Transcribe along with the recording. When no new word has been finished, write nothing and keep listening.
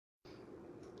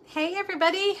Hey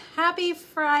everybody, happy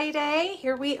Friday.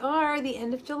 Here we are, the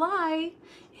end of July.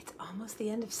 It's almost the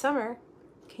end of summer.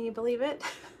 Can you believe it?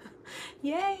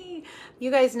 Yay!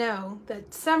 You guys know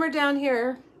that summer down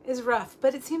here is rough,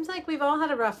 but it seems like we've all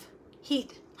had a rough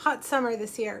hot summer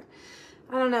this year.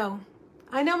 I don't know.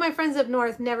 I know my friends up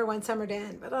north never want summer to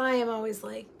end, but I am always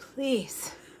like,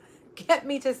 please get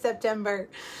me to September.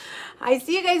 I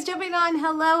see you guys jumping on.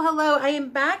 Hello, hello. I am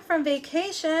back from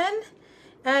vacation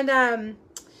and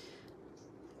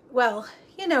well,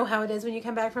 you know how it is when you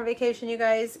come back from vacation, you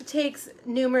guys. It takes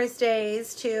numerous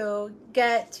days to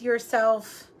get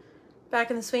yourself back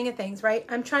in the swing of things, right?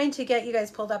 I'm trying to get you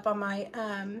guys pulled up on my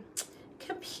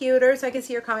computer so I can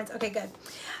see your comments. Okay, good.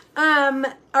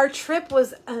 Our trip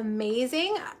was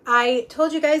amazing. I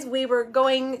told you guys we were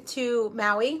going to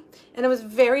Maui, and I was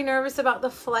very nervous about the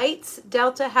flights.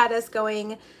 Delta had us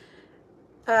going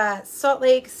Salt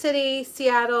Lake City,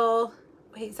 Seattle.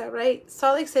 Wait, is that right?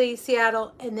 Salt Lake City,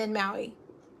 Seattle, and then Maui,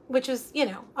 which was, you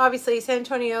know, obviously San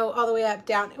Antonio all the way up,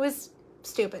 down. It was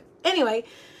stupid. Anyway,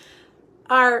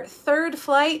 our third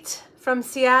flight from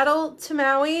Seattle to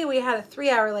Maui, we had a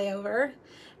 3-hour layover.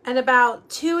 And about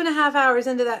 2.5 hours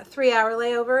into that 3-hour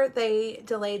layover, they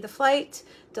delayed the flight,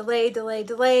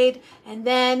 delayed. And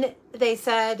then they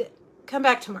said, come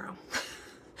back tomorrow.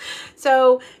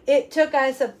 So it took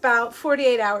us about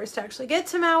 48 hours to actually get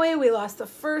to Maui. We lost the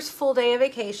first full day of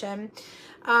vacation.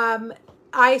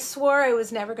 I swore I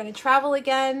was never going to travel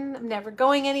again. I'm never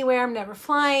going anywhere. I'm never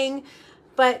flying.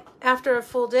 But after a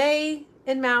full day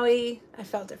in Maui, I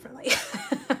felt differently.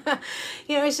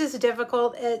 You know, it's just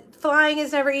difficult. Flying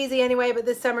is never easy anyway, but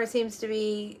this summer seems to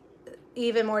be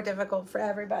even more difficult for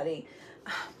everybody.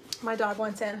 My dog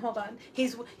wants in. Hold on.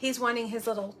 He's wanting his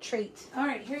little treat. All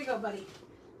right, here you go, buddy.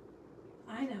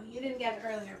 I know, you didn't get it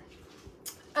earlier.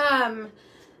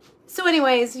 So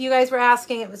anyways, you guys were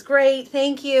asking. It was great.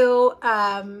 Thank you.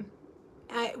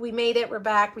 We made it. We're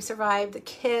back. We survived. The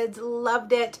kids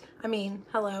loved it. I mean,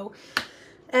 hello.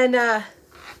 And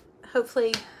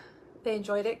hopefully they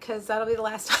enjoyed it, because that'll be the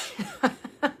last time.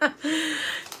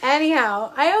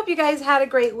 Anyhow, I hope you guys had a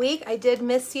great week. I did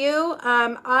miss you.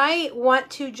 I want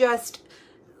to just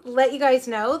let you guys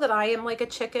know that I am like a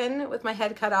chicken with my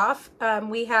head cut off.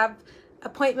 We have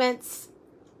appointments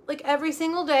like every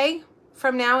single day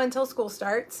from now until school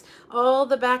starts. All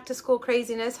the back to school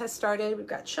craziness has started. We've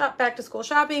got back to school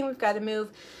shopping. We've got to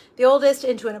move the oldest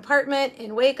into an apartment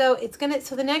in Waco.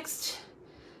 So the next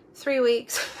 3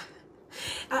 weeks,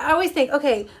 I always think,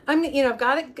 okay, I've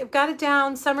got it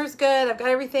down. Summer's good. I've got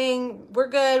everything. We're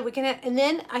good. We can, and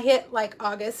then I hit like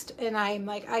August and I'm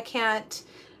like, I can't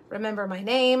remember my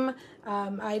name.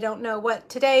 I don't know what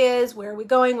today is. Where are we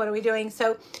going? What are we doing?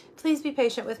 So please be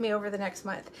patient with me over the next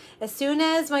month. As soon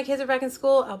as my kids are back in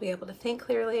school, I'll be able to think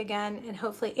clearly again and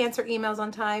hopefully answer emails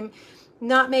on time,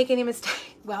 not make any mistakes.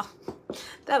 Well,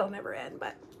 that'll never end,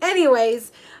 but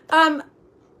anyways, so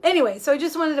I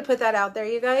just wanted to put that out there,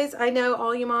 you guys. I know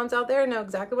all you moms out there know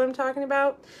exactly what I'm talking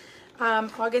about.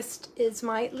 August is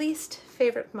my least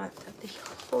favorite month of the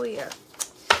whole year.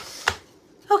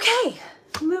 Okay,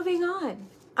 moving on.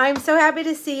 I'm so happy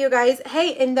to see you guys.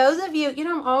 Hey, and those of you, you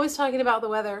know, I'm always talking about the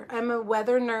weather. I'm a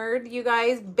weather nerd, you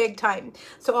guys, big time.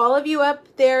 So all of you up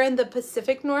there in the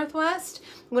Pacific Northwest,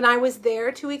 when I was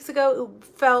there 2 weeks ago, it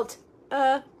felt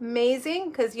amazing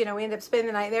because, you know, we ended up spending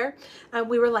the night there.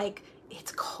 We were like,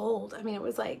 it's cold. I mean, it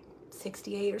was like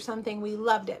 68 or something. We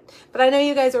loved it. But I know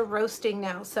you guys are roasting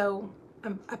now, so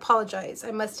I apologize.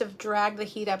 I must have dragged the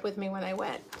heat up with me when I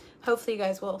went. Hopefully you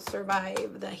guys will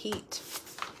survive the heat.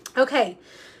 Okay,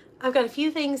 I've got a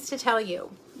few things to tell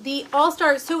you. The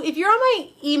All-Star, so if you're on my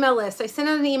email list, I sent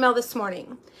out an email this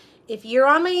morning. If you're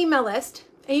on my email list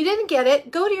and you didn't get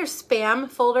it, go to your spam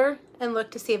folder and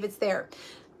look to see if it's there.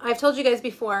 I've told you guys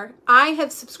before, I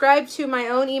have subscribed to my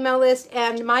own email list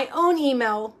and my own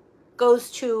email goes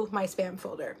to my spam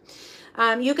folder.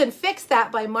 You can fix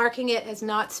that by marking it as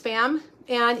not spam.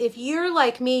 And if you're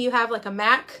like me, you have like a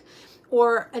Mac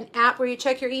or an app where you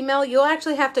check your email, you'll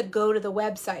actually have to go to the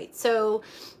website. So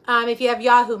if you have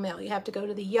Yahoo Mail, you have to go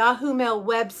to the Yahoo Mail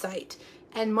website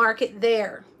and mark it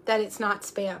there that it's not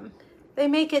spam. They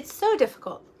make it so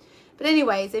difficult. But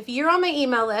anyways, if you're on my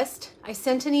email list, I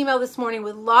sent an email this morning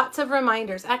with lots of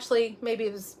reminders. Actually, maybe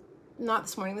it was not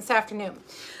this morning, this afternoon.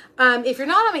 If you're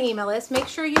not on my email list, make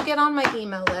sure you get on my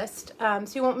email list so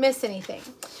you won't miss anything.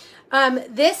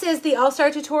 This is the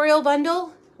All-Star Tutorial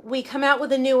Bundle. We come out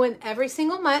with a new one every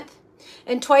single month,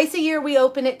 and twice a year we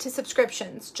open it to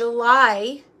subscriptions.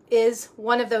 July is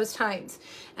one of those times,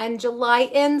 and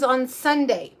July ends on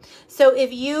Sunday. So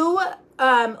if you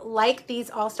like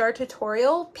these All-Star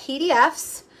Tutorial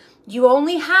PDFs, You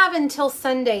only have until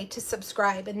Sunday to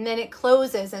subscribe, and then it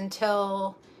closes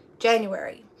until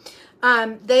January.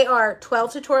 They are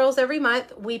 12 tutorials every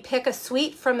month. We pick a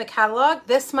suite from the catalog.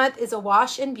 This month is a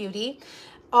wash and beauty.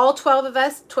 All 12 of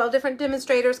us, 12 different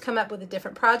demonstrators, come up with a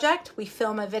different project. We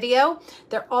film a video.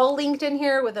 They're all linked in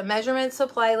here with a measurement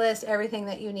supply list, everything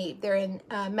that you need. They're in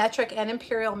metric and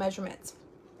imperial measurements.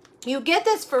 You get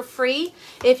this for free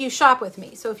if you shop with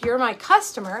me. So if you're my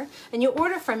customer and you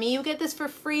order from me, you get this for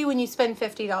free when you spend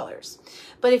 $50.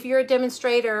 But if you're a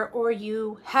demonstrator or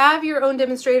you have your own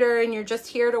demonstrator and you're just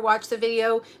here to watch the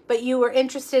video, but you are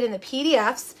interested in the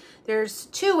PDFs, there's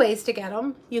two ways to get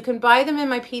them. You can buy them in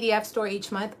my PDF store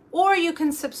each month, or you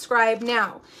can subscribe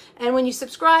now. And when you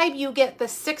subscribe, you get the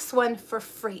 6th one for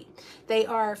free. They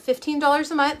are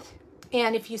 $15 a month.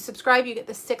 And if you subscribe, you get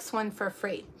the 6th one for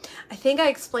free. I think I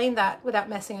explained that without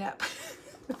messing it up.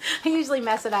 I usually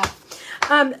mess it up.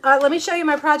 Let me show you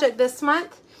my project this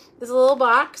month. There's a little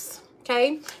box,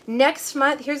 okay? Next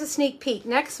month, here's a sneak peek.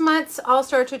 Next month's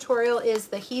All-Star tutorial is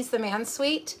the He's the Man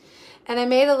suite. And I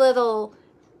made a little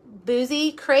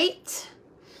boozy crate.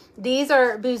 These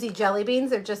are boozy jelly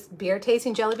beans. They're just beer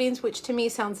tasting jelly beans, which to me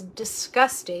sounds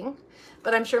disgusting,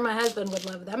 but I'm sure my husband would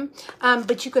love them.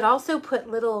 But you could also put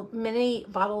little mini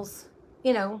bottles,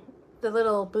 you know, the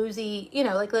little boozy, you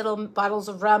know, like little bottles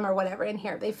of rum or whatever in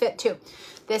here. They fit too.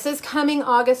 This is coming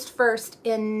August 1st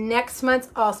in next month's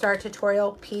All-Star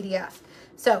tutorial PDF.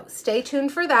 So stay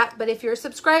tuned for that. But if you're a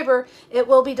subscriber, it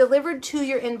will be delivered to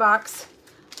your inbox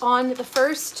on the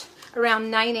 1st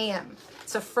around 9 a.m.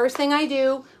 So first thing I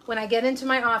do when I get into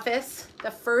my office, the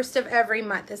 1st of every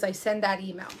month, is I send that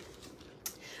email.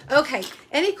 Okay,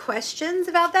 any questions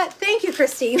about that? Thank you,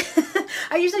 Christine.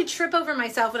 I usually trip over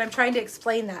myself when I'm trying to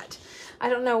explain that. I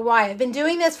don't know why. I've been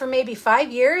doing this for maybe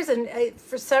 5 years, and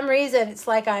for some reason, it's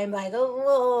like I'm like,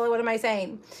 oh, what am I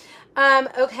saying?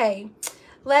 Okay,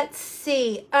 let's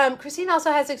see. Christine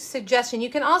also has a suggestion. You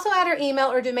can also add her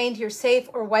email or domain to your safe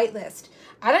or whitelist.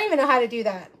 I don't even know how to do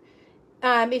that.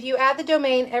 If you add the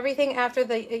domain, everything after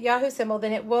the Yahoo symbol,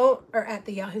 then it won't, or at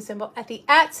the Yahoo symbol, at the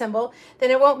 @ symbol, then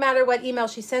it won't matter what email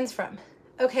she sends from.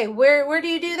 Okay, where do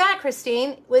you do that,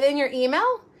 Christine? Within your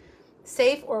email?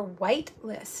 Safe or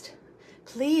whitelist?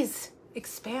 Please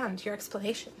expand your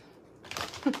explanation.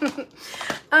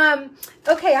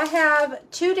 Okay, I have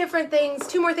two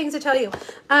more things to tell you.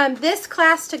 This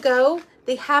class to go,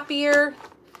 the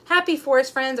Happy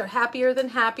Forest Friends or Happier Than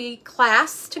Happy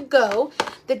class to go.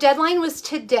 The deadline was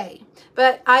today,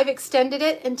 but I've extended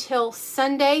it until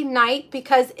Sunday night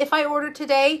because if I order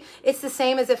today, it's the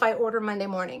same as if I order Monday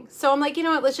morning. So I'm like, you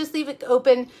know what, let's just leave it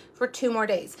open for 2 more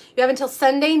days. You have until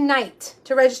Sunday night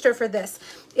to register for this.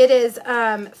 It is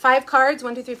 5 cards,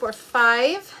 1, 2, 3, 4,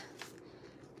 5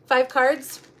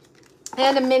 cards,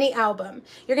 and a mini album.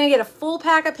 You're gonna get a full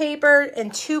pack of paper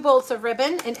and 2 bolts of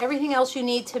ribbon and everything else you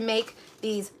need to make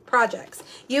these projects.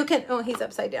 You can, oh, he's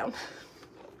upside down.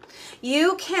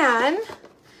 You can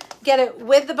get it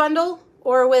with the bundle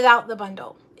or without the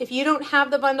bundle. If you don't have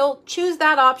the bundle, choose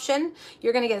that option.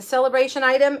 You're gonna get a celebration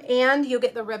item and you'll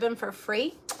get the ribbon for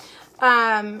free.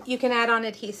 You can add on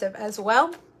adhesive as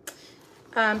well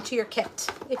to your kit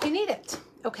if you need it.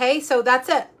 Okay, so that's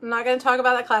it. I'm not gonna talk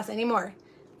about that class anymore.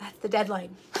 That's the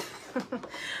deadline.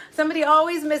 Somebody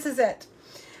always misses it.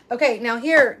 Okay, now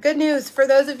here, good news for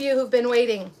those of you who've been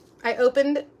waiting. I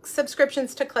opened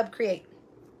subscriptions to Club Create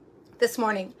this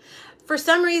morning. For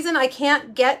some reason, I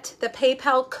can't get the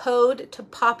PayPal code to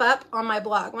pop up on my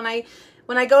blog. When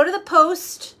I go to the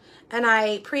post and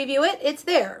I preview it, it's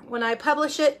there. When I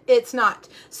publish it, it's not.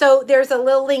 So there's a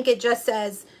little link, it just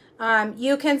says,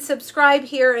 you can subscribe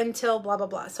here until blah, blah,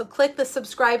 blah. So click the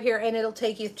subscribe here and it'll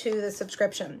take you to the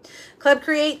subscription. Club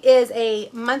Create is a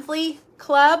monthly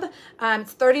club.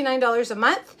 It's $39 a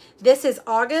month. This is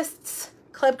August's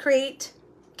Club Create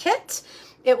kit.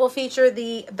 It will feature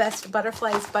the Best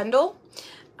Butterflies bundle.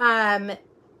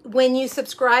 When you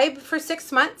subscribe for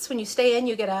 6 months, when you stay in,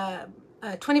 you get a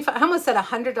 25, I almost said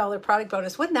 $100 product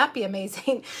bonus. Wouldn't that be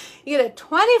amazing? You get a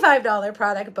 $25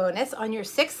 product bonus on your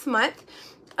 6th month.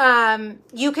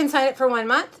 You can sign up for 1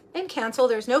 month and cancel.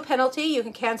 There's no penalty. You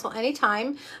can cancel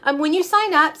anytime. When you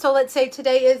sign up, so let's say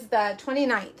today is the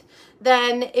 29th,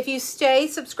 then if you stay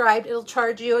subscribed, it'll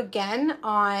charge you again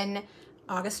on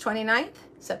August 29th,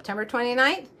 September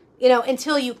 29th, you know,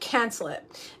 until you cancel it.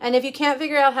 And if you can't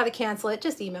figure out how to cancel it,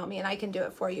 just email me and I can do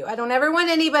it for you. I don't ever want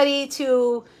anybody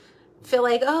to feel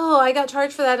like, oh, I got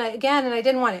charged for that again and I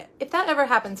didn't want it. If that ever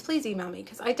happens, please email me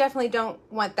because I definitely don't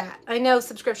want that. I know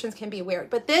subscriptions can be weird,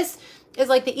 but this is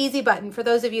like the easy button for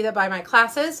those of you that buy my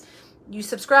classes. You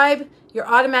subscribe, you're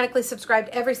automatically subscribed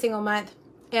every single month,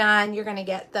 and you're gonna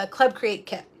get the Club Create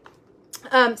kit.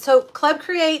 So Club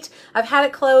Create, I've had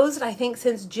it closed, I think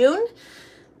since June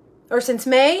or since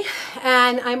May,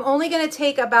 and I'm only going to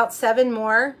take about 7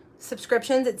 more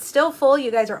subscriptions. It's still full.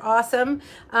 You guys are awesome.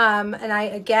 And I,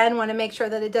 again, want to make sure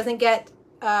that it doesn't get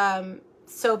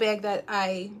so big that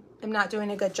I am not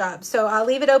doing a good job. So I'll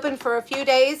leave it open for a few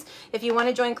days. If you want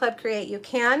to join Club Create, you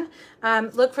can.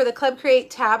 Look for the Club Create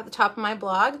tab at the top of my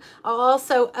blog. I'll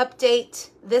also update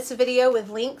this video with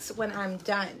links when I'm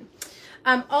done.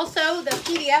 Also, the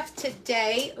PDF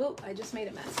today, oh, I just made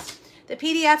a mess. The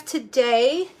PDF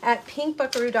today at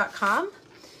pinkbuckaroo.com,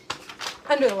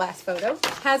 under the last photo,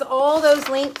 has all those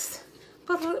links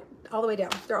all the way down.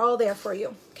 They're all there for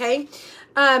you, okay?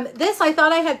 This I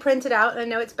thought I had printed out. I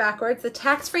know it's backwards, the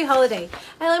tax-free holiday.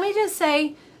 And let me just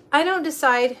say, I don't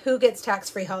decide who gets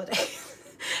tax-free holiday,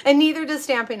 and neither does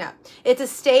Stampin' Up. It's a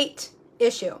state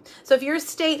issue. So if your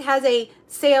state has a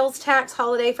sales tax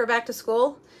holiday for back to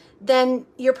school, then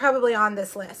you're probably on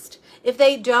this list. If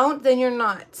they don't, then you're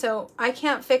not. So I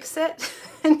can't fix it,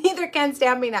 and neither can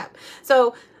Stampin' Up.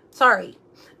 So sorry.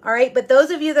 All right, but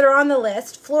those of you that are on the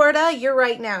list, Florida, you're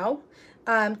right now.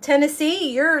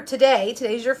 Tennessee, you're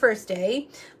today's your first day.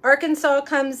 Arkansas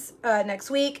comes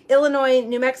next week. Illinois,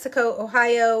 New Mexico,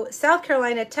 Ohio, South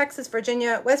Carolina, Texas,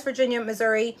 Virginia, West Virginia,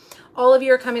 Missouri, all of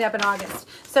you are coming up in August.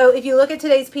 So if you look at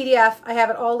today's PDF, I have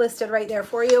it all listed right there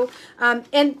for you.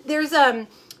 And there's a,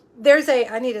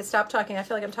 I need to stop talking. I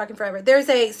feel like I'm talking forever. There's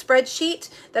a spreadsheet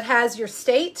that has your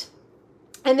state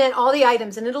and then all the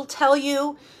items, and it'll tell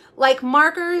you, like,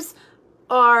 markers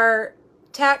are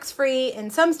tax-free in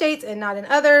some states and not in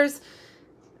others.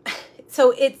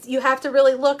 So you have to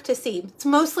really look to see. It's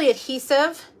mostly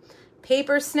adhesive,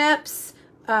 paper snips,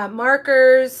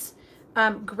 markers,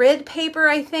 grid paper,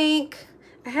 I think.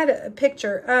 I had a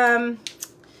picture.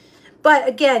 But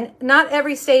again, not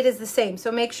every state is the same.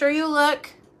 So make sure you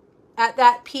look at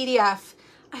that PDF.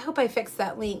 I hope I fixed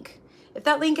that link. If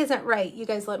that link isn't right, you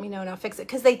guys let me know and I'll fix it,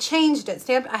 because they changed it.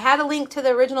 I had a link to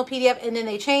the original PDF and then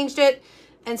they changed it.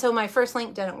 And so my first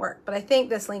link didn't work, but I think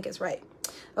this link is right.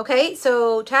 Okay,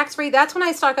 so tax-free, that's when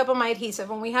I stock up on my adhesive.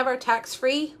 When we have our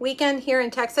tax-free weekend here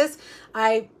in Texas,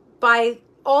 I buy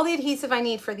all the adhesive I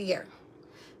need for the year.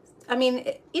 I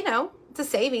mean, you know, it's a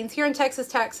savings. Here in Texas,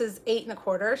 tax is 8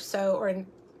 1/4, so, or in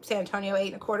San Antonio,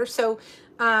 8 1/4. So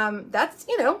that's,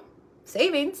 you know,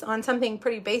 savings on something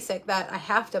pretty basic that I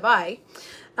have to buy.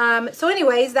 So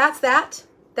anyways, that's that.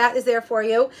 That is there for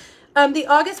you. The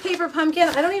August paper pumpkin,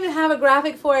 I don't even have a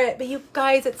graphic for it, but you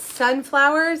guys, it's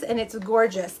sunflowers and it's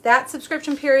gorgeous. That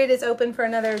subscription period is open for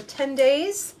another 10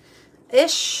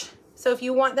 days-ish. So if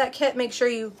you want that kit, make sure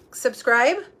you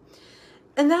subscribe.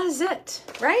 And that is it,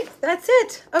 right? That's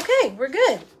it. Okay, we're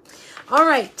good. All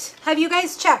right. Have you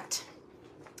guys checked?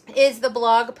 Is the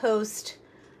blog post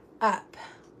up?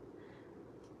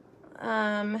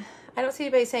 I don't see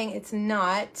anybody saying it's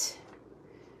not.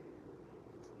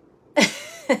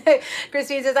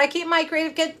 Christine says, I keep my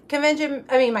creative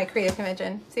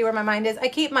convention, see where my mind is. I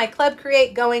keep my Club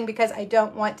Create going because I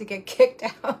don't want to get kicked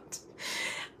out.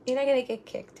 You're not going to get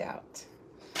kicked out.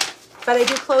 But I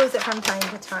do close it from time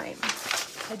to time.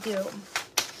 I do.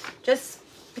 Just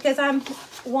because I'm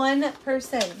one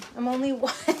person. I'm only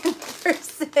one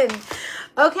person.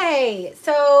 Okay,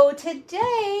 so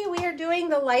today we are doing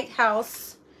the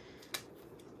Lighthouse.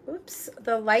 Oops,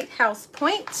 the Lighthouse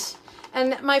point.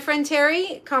 And my friend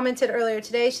Terry commented earlier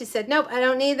today. She said, nope, I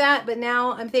don't need that. But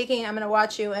now I'm thinking I'm going to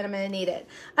watch you and I'm going to need it.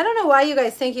 I don't know why you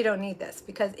guys think you don't need this,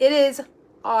 because it is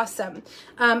awesome.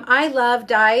 I love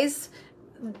dies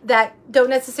that don't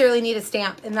necessarily need a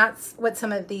stamp, and that's what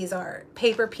some of these are.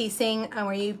 Paper piecing,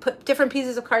 where you put different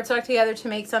pieces of cardstock together to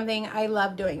make something. I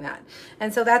love doing that,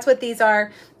 and so that's what these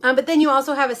are. But then you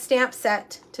also have a stamp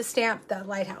set to stamp the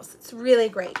Lighthouse. It's really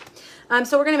great.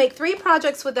 So we're going to make 3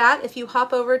 projects with that. If you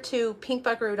hop over to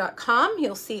pinkbuckaroo.com,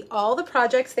 you'll see all the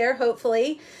projects there,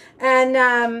 hopefully,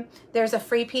 and there's a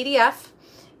free PDF.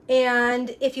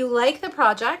 And if you like the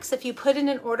projects, if you put in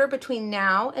an order between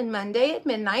now and Monday at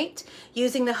midnight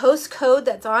using the host code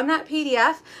that's on that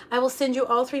PDF, I will send you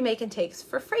all 3 make and takes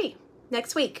for free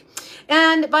next week.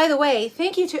 And by the way,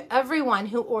 thank you to everyone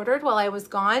who ordered while I was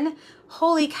gone.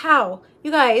 Holy cow,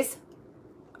 you guys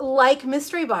like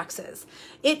mystery boxes.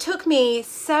 It took me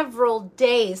several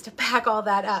days to pack all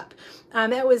that up.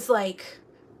 It was like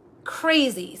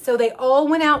crazy. So they all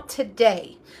went out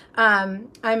today. I'm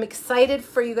excited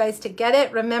for you guys to get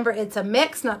it. Remember, it's a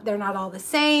mix. They're not all the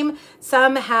same.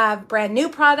 Some have brand new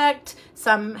product.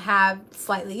 Some have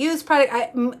slightly used product.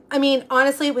 I mean,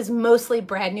 honestly, it was mostly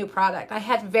brand new product. I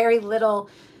had very little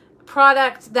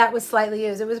product that was slightly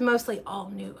used. It was mostly all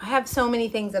new. I have so many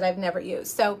things that I've never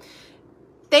used. So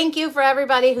thank you for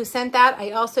everybody who sent that.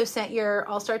 I also sent your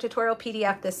All-Star Tutorial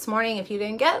PDF this morning. If you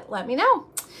didn't get, let me know.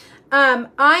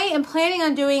 I am planning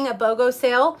on doing a BOGO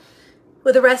sale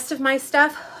with the rest of my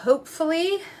stuff,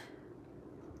 hopefully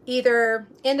either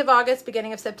end of August,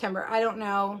 beginning of September. I don't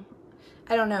know.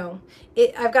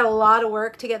 I've got a lot of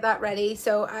work to get that ready,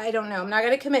 so I don't know. I'm not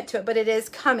going to commit to it, but it is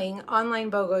coming,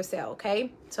 online BOGO sale,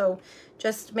 okay? So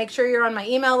just make sure you're on my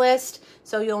email list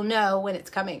so you'll know when it's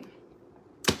coming.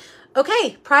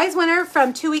 Okay, prize winner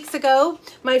from 2 weeks ago,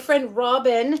 my friend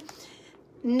Robin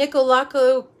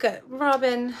Nicolakakis.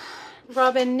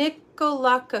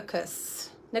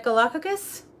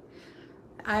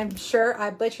 I'm sure I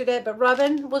butchered it, but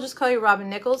Robin, we'll just call you Robin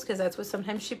Nichols because that's what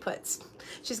sometimes she puts.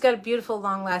 She's got a beautiful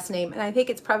long last name, and I think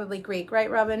it's probably Greek, right,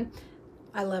 Robin?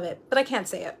 I love it, but I can't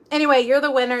say it. Anyway, you're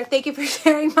the winner. Thank you for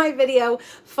sharing my video.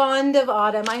 Fond of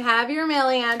Autumn. I have your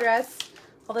mailing address,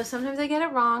 although sometimes I get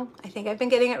it wrong. I think I've been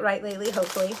getting it right lately,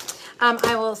 hopefully.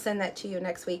 I will send that to you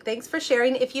next week. Thanks for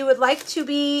sharing. If you would like to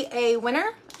be a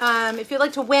winner, if you'd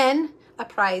like to win a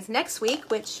prize next week,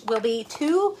 which will be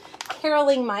 2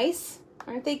 caroling mice.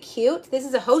 Aren't they cute? This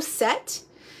is a host set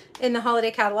in the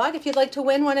holiday catalog. If you'd like to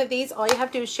win one of these, all you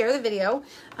have to do is share the video.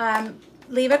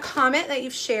 Leave a comment that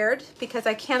you've shared because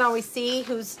I can't always see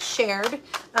who's shared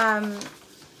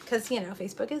because, you know,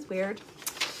 Facebook is weird.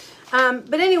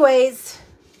 But anyways,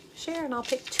 share and I'll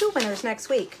pick 2 winners next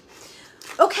week.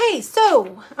 Okay,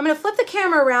 so I'm going to flip the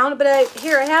camera around, but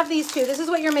here I have these 2. This is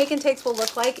what your make and takes will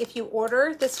look like if you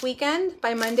order this weekend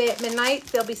by Monday at midnight.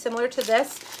 They'll be similar to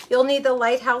this. You'll need the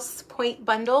Lighthouse Point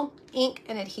Bundle, ink,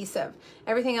 and adhesive.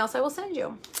 Everything else I will send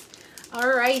you.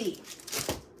 Alrighty,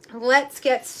 let's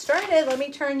get started. Let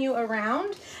me turn you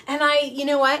around. And you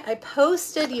know what? I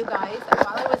posted, you guys, that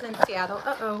while I was in Seattle,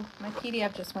 uh-oh, my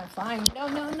PDF just went flying.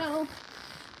 No.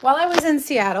 While I was in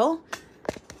Seattle,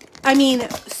 I mean,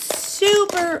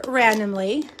 super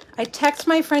randomly, I text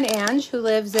my friend Ange, who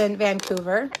lives in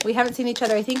Vancouver. We haven't seen each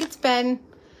other. I think it's been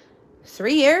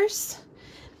 3 years.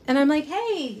 And I'm like,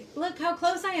 hey, look how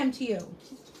close I am to you.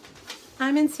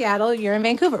 I'm in Seattle. You're in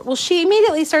Vancouver. Well, she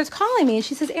immediately starts calling me and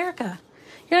she says, Erica,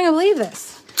 you're not going to believe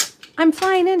this. I'm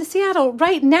flying into Seattle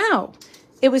right now.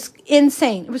 It was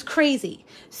insane. It was crazy.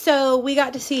 So we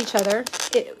got to see each other.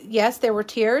 Yes, there were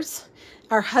tears.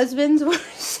 Our husbands were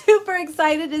super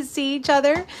excited to see each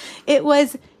other. It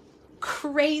was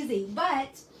crazy,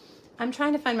 but I'm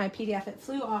trying to find my PDF. It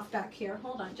flew off back here.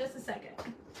 Hold on just a second.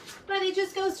 But it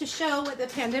just goes to show what the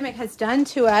pandemic has done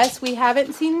to us. We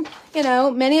haven't seen, you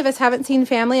know, many of us haven't seen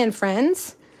family and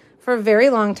friends for a very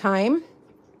long time.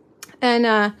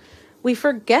 And we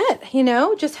forget, you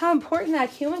know, just how important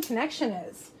that human connection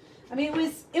is. I mean,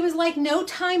 it was like no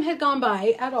time had gone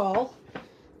by at all,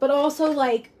 but also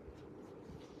like,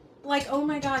 oh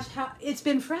my gosh, how it's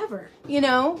been forever, you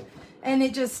know? And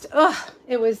it just,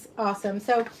 it was awesome.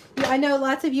 So yeah, I know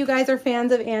lots of you guys are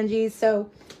fans of Angie's, so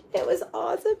it was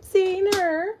awesome seeing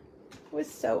her. It was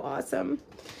so awesome,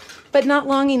 but not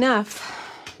long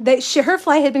enough. Her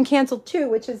flight had been canceled too,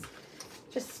 which is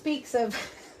just speaks of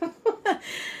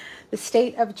the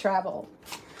state of travel.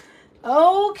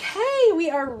 Okay,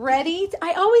 we are ready.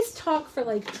 I always talk for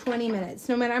like 20 minutes.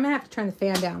 No matter, I'm gonna have to turn the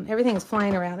fan down. Everything's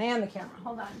flying around and the camera.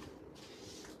 Hold on.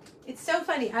 It's so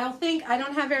funny. I'll think I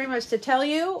don't have very much to tell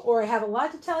you or I have a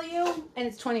lot to tell you, and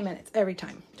it's 20 minutes every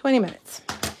time. 20 minutes.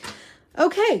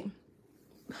 Okay.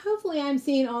 Hopefully I'm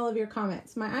seeing all of your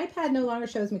comments. My iPad no longer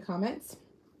shows me comments,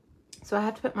 so I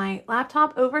have to put my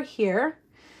laptop over here.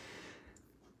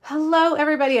 Hello,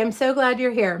 everybody. I'm so glad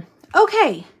you're here.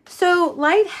 Okay, so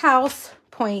Lighthouse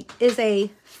Point is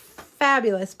a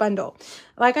fabulous bundle.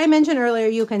 Like I mentioned earlier,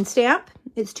 you can stamp.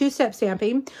 It's 2-step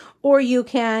stamping, or you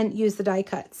can use the die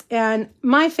cuts. And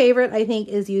my favorite, I think,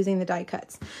 is using the die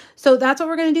cuts. So that's what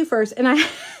we're going to do first. And I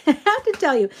have to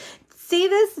tell you, see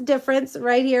this difference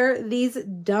right here? These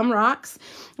dumb rocks.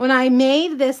 When I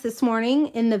made this morning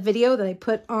in the video that I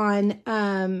put on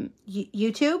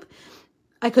YouTube,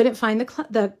 I couldn't find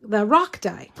the rock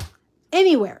die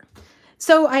anywhere.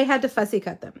 So I had to fussy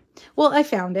cut them. Well, I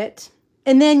found it.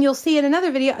 And then you'll see in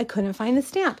another video, I couldn't find the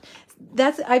stamp.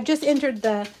 I've just entered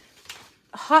the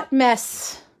hot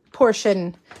mess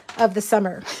portion of the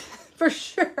summer. For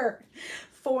sure.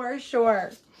 For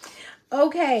sure.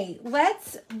 Okay,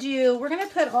 we're going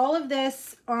to put all of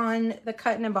this on the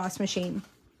cut and emboss machine.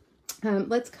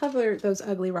 Let's cover those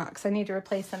ugly rocks. I need to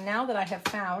replace them now that I have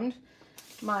found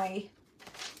my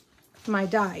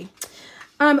die.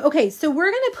 Okay, so we're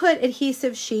going to put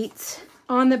adhesive sheets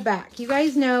on the back. You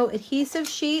guys know adhesive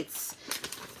sheets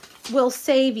will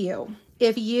save you.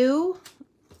 If you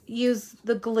use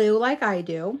the glue like I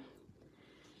do,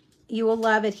 you will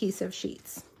love adhesive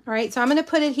sheets. All right, so I'm going to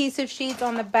put adhesive sheets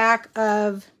on the back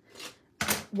of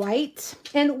white.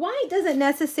 And white doesn't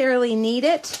necessarily need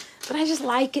it, but I just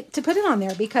like it to put it on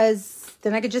there because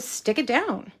then I could just stick it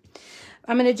down.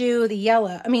 I'm going to do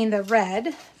the red,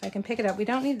 if I can pick it up. We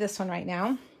don't need this one right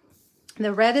now.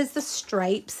 The red is the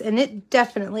stripes, and it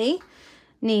definitely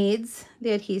needs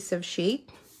the adhesive sheet.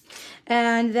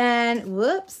 And then,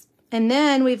 whoops, and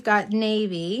then we've got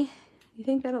navy. You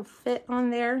think that'll fit on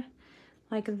there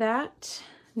like that?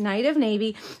 Night of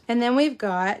navy. And then we've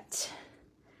got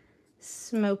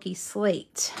smoky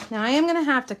slate. Now I am going to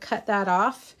have to cut that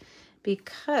off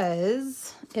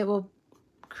because it will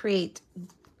create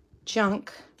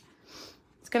junk.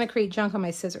 It's going to create junk on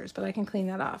my scissors, but I can clean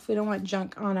that off. We don't want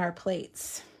junk on our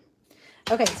plates.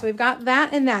 Okay, so we've got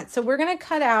that and that. So we're going to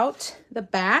cut out the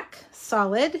back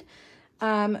solid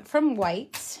from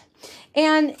white.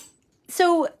 And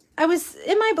so I was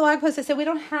in my blog post, I said we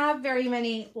don't have very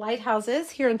many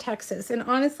lighthouses here in Texas. And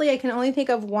honestly, I can only think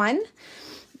of one,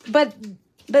 but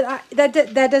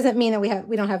that doesn't mean that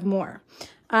we don't have more.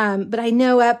 But I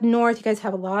know up north, you guys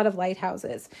have a lot of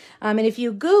lighthouses. And if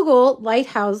you Google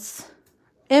lighthouse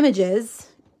images,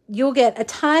 you'll get a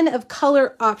ton of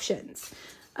color options.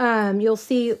 You'll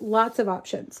see lots of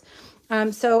options.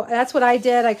 So that's what I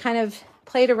did. I kind of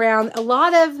played around. A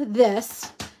lot of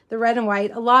this, the red and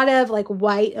white, a lot of like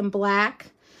white and black.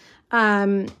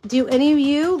 Do any of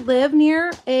you live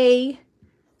near a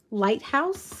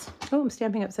lighthouse? Oh, I'm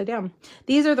stamping upside down.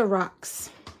 These are the rocks.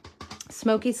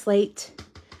 Smoky slate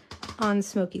on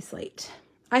smoky slate.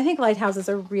 I think lighthouses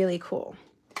are really cool.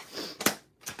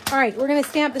 All right, we're going to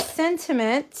stamp the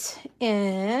sentiment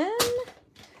in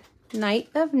Night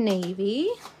of Navy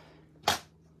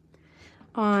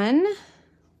on,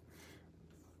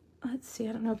 let's see,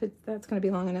 I don't know if that's going to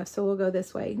be long enough, so we'll go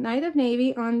this way. Night of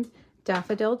Navy on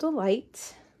Daffodil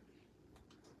Delight.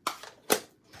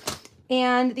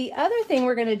 And the other thing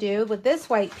we're going to do with this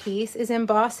white piece is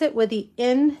emboss it with the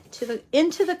into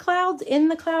the clouds, in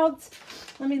the clouds.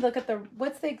 Let me look at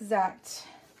what's the exact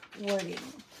wording?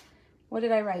 What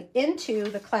did I write? Into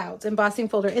the clouds embossing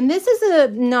folder. And this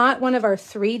is not one of our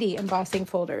 3D embossing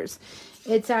folders.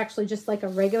 It's actually just like a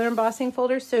regular embossing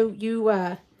folder. So you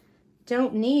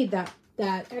don't need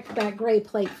that gray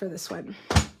plate for this one.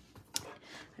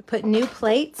 I put new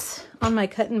plates on my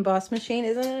cut and emboss machine.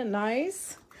 Isn't it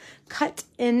nice? Cut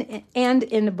in and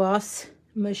emboss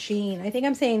machine. I think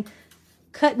I'm saying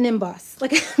cut and emboss,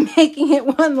 like I'm making it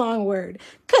one long word.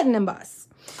 Cut and emboss.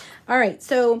 All right,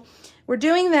 so we're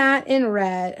doing that in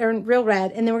red, or in real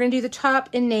red, and then we're gonna do the top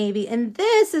in navy. And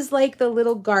this is like the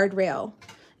little guardrail.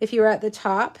 If you were at the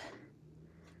top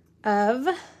of,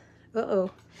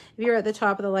 if you were at the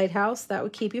top of the lighthouse, that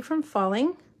would keep you from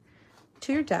falling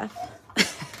to your death.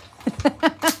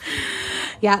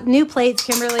 Yeah, new plates,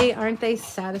 Kimberly, aren't they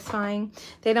satisfying?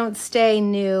 They don't stay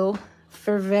new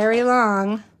for very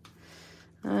long.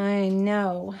 I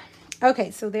know. Okay,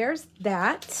 so there's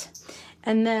that.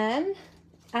 And then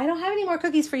I don't have any more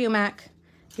cookies for you, Mac.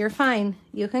 You're fine.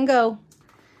 You can go.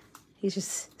 He's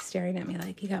just staring at me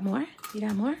like, you got more? You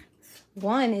got more?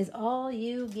 One is all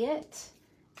you get,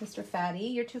 Mr. Fatty.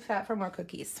 You're too fat for more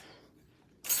cookies.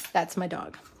 That's my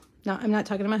dog. No, I'm not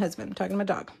talking to my husband. I'm talking to my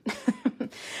dog.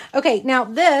 Okay, now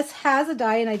this has a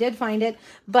die, and I did find it,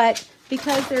 but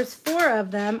because there's 4 of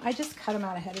them, I just cut them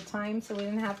out ahead of time, so we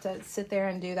didn't have to sit there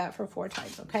and do that for 4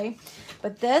 times, okay?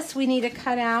 But this we need to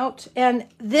cut out, and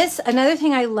this, another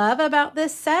thing I love about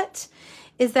this set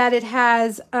is that it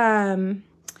has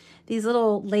these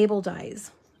little label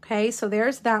dies, okay? So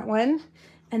there's that one,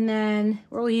 and then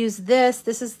we'll use this.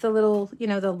 This is the little, you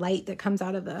know, the light that comes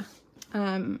out of the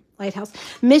lighthouse.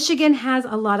 Michigan has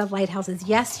a lot of lighthouses.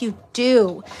 Yes, you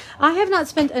do. I have not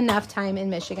spent enough time in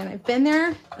Michigan. I've been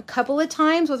there a couple of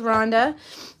times with Rhonda,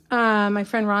 my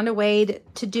friend Rhonda Wade,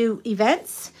 to do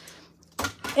events,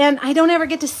 and I don't ever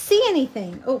get to see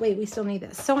anything. Oh, wait, we still need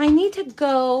this. So I need to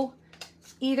go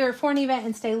either for an event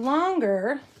and stay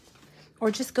longer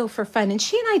or just go for fun. And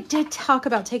she and I did talk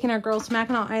about taking our girls to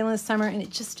Mackinac Island this summer, and it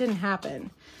just didn't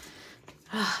happen.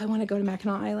 I want to go to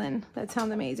Mackinac Island. That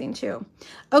sounds amazing too.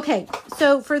 Okay,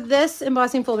 so for this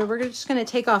embossing folder, we're just going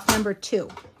to take off number 2.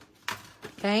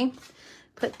 Okay,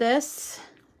 put this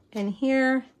in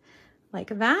here like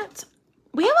that.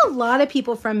 We have a lot of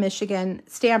people from Michigan,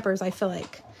 stampers, I feel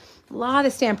like. A lot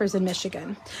of stampers in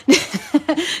Michigan.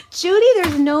 Judy,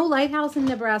 there's no lighthouse in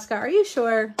Nebraska. Are you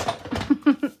sure?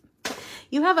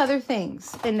 You have other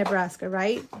things in Nebraska,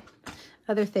 right?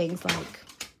 Other things like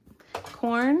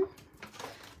corn.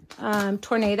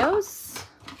 Tornadoes.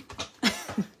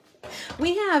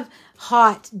 We have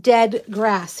hot, dead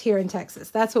grass here in Texas.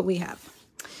 That's what we have.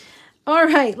 All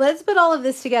right, let's put all of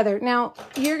this together. Now,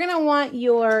 you're going to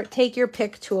want take your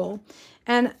pick tool.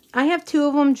 And I have 2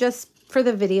 of them just for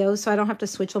the video, so I don't have to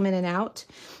switch them in and out.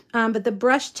 But the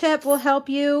brush tip will help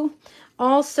you.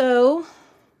 Also,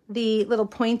 the little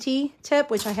pointy tip,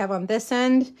 which I have on this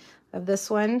end of this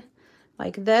one,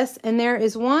 like this. And there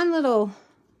is one little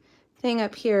thing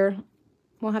up here.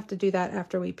 We'll have to do that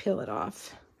after we peel it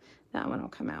off. That one will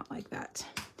come out like that.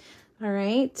 All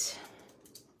right.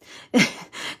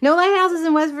 No lighthouses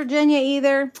in West Virginia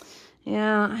either.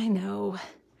 Yeah, I know.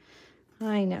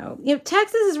 I know. You know,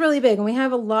 Texas is really big and we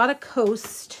have a lot of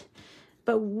coast,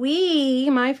 but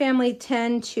my family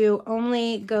tend to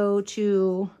only go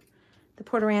to the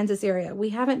Port Aransas area. We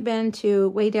haven't been to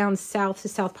way down south to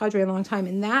South Padre in a long time,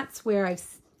 and that's where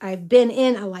I've been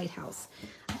in a lighthouse.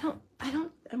 Where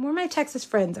are my Texas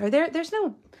friends? There's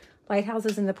no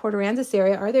lighthouses in the Port Aransas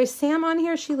area. Are there? Sam on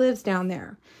here? She lives down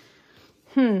there.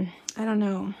 I don't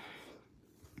know.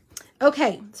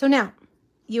 Okay, so now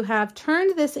you have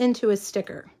turned this into a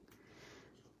sticker.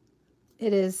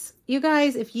 It is, you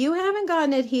guys, if you haven't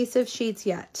gotten adhesive sheets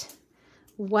yet,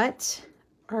 what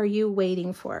are you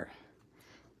waiting for?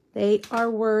 They are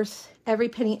worth every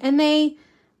penny, and they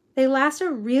last a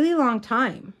really long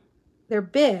time. They're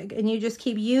big, and you just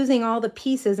keep using all the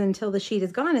pieces until the sheet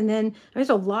is gone, and then there's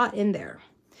a lot in there.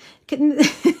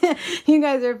 You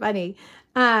guys are funny.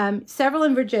 Several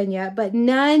in Virginia, but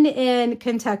none in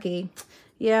Kentucky.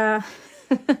 Yeah,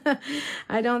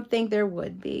 I don't think there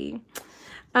would be.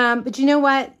 But you know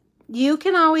what? You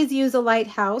can always use a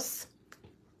Lighthouse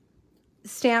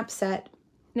stamp set,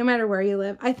 no matter where you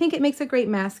live. I think it makes a great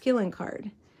masculine card.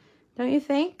 Don't you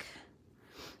think?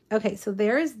 Okay, so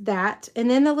there's that. And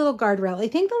then the little guardrail. I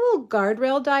think the little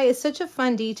guardrail die is such a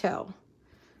fun detail.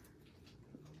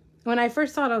 When I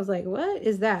first saw it, I was like, what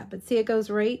is that? But see, it goes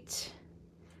right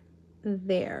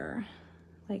there,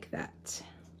 like that.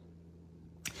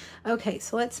 Okay,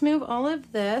 so let's move all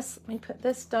of this. Let me put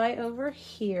this die over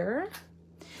here.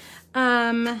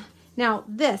 Now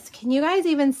this, can you guys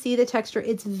even see the texture?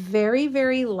 It's very,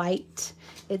 very light.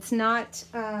 It's not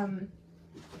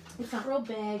real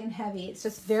big and heavy. It's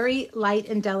just very light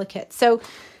and delicate. So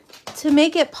to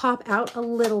make it pop out a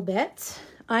little bit,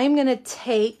 I'm gonna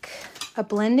take a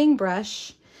blending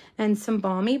brush and some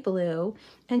balmy blue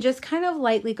and just kind of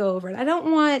lightly go over it. I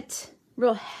don't want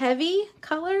real heavy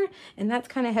color, and that's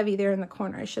kind of heavy there in the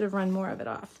corner. I should have run more of it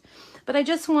off. But I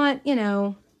just want, you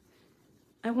know,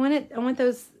 I want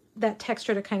that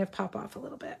texture to kind of pop off a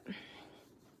little bit.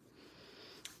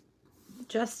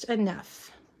 Just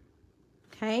enough.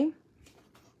 Okay.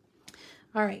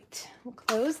 All right, we'll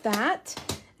close that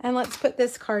and let's put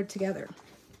this card together.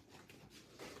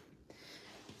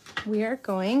 We are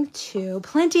going to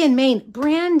Plenty in Maine.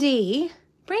 Brandy,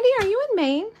 are you in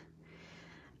Maine?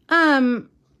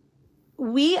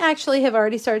 We actually have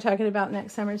already started talking about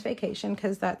next summer's vacation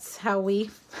because that's how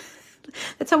we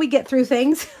get through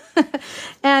things.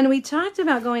 And we talked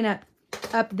about going up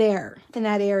there in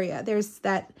that area. There's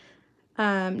that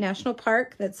national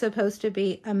park that's supposed to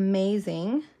be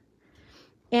amazing.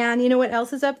 And you know what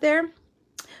else is up there?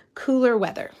 Cooler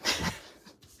weather.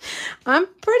 I'm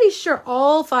pretty sure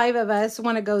all 5 of us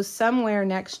want to go somewhere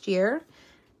next year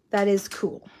that is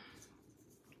cool.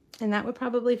 And that would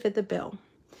probably fit the bill.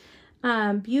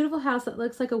 Beautiful house that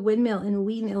looks like a windmill in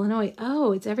Wheaton, Illinois.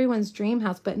 Oh, it's everyone's dream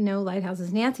house, but no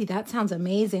lighthouses. Nancy, that sounds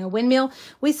amazing. A windmill.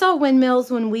 We saw windmills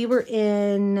when we were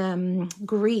in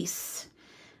Greece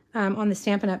on the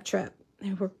Stampin' Up! Trip.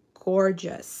 They were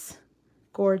gorgeous.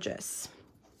 Gorgeous.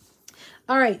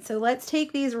 All right, so let's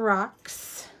take these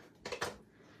rocks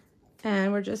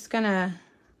and we're just I'm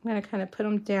gonna kind of put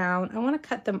them down. I want to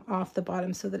cut them off the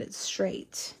bottom so that it's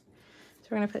straight. So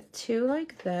we're gonna put 2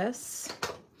 like this.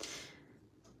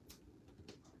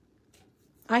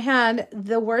 I had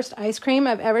the worst ice cream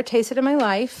I've ever tasted in my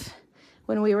life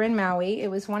when we were in Maui.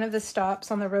 It was one of the stops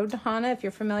on the road to Hana, if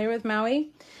you're familiar with Maui.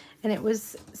 And it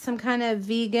was some kind of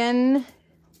vegan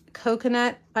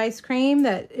coconut ice cream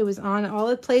that it was on all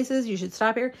the places. You should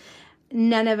stop here.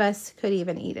 None of us could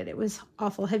even eat it. It was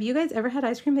awful. Have you guys ever had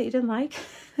ice cream that you didn't like?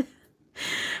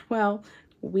 Well,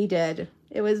 we did.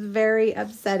 It was very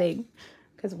upsetting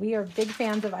because we are big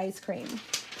fans of ice cream.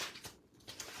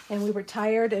 And we were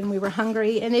tired and we were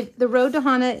hungry. And if the road to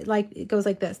Hana, like, it goes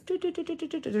like this.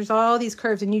 There's all these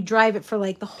curves and you drive it for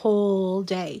like the whole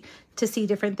day to see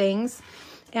different things.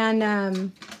 And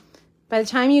by the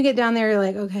time you get down there, you're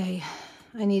like, okay,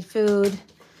 I need food.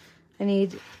 I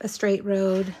need a straight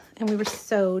road. And we were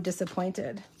so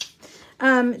disappointed.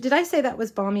 Did I say that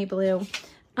was Balmy Blue?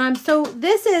 So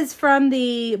this is from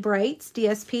the Brights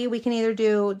DSP. We can either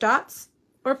do dots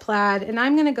or plaid. And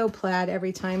I'm going to go plaid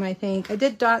every time, I think. I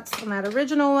did dots on that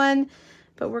original one,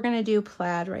 but we're going to do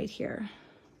plaid right here.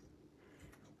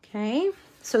 Okay,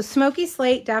 so Smoky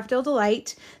Slate, Daffodil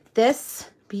Delight. This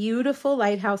beautiful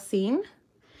lighthouse scene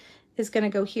is going to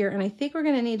go here. And I think we're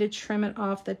going to need to trim it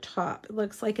off the top. It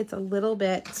looks like it's a little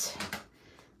bit,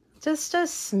 just a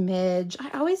smidge.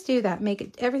 I always do that. Make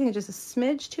it everything just a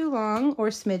smidge too long or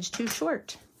a smidge too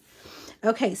short.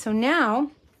 Okay, so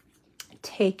now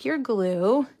take your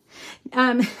glue.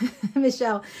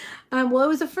 Michelle, well, it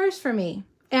was a first for me.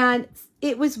 And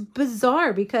it was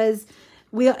bizarre because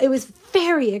it was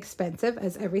very expensive,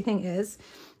 as everything is.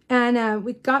 And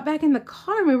we got back in the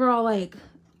car and we were all like,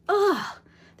 oh,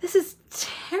 this is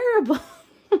terrible.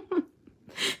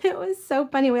 It was so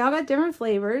funny. We all got different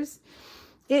flavors.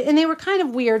 And they were kind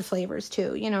of weird flavors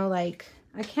too. You know, like,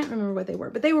 I can't remember what they were,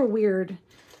 but they were weird.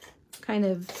 Kind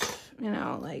of, you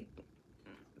know, like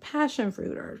passion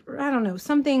fruit or I don't know,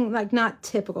 something like not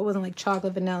typical. It wasn't like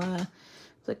chocolate, vanilla.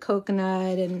 It was like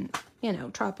coconut and, you know,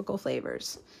 tropical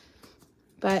flavors.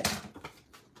 But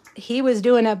he was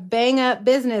doing a bang up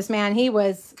business, man.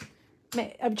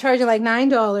 I'm charging like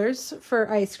 $9 for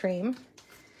ice cream.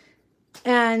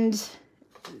 And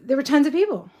there were tons of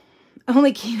people.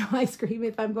 Only keto ice cream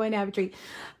if I'm going to have a treat.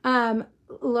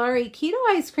 Laurie, keto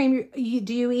ice cream,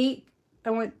 do you eat?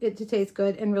 I want it to taste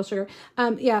good and real sugar.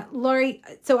 Yeah, Laurie,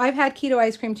 so I've had keto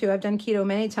ice cream too. I've done keto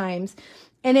many times.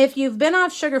 And if you've been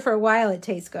off sugar for a while, it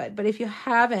tastes good. But if you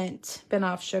haven't been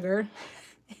off sugar,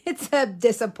 it's a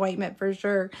disappointment for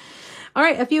sure. All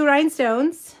right, a few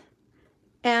rhinestones.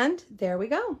 And there we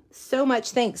go. So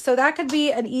much thanks. So that could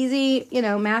be an easy, you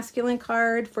know, masculine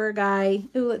card for a guy.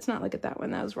 Ooh, let's not look at that one.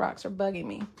 Those rocks are bugging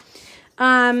me.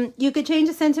 You could change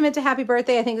the sentiment to happy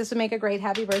birthday. I think this would make a great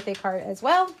happy birthday card as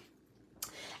well.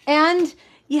 And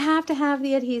you have to have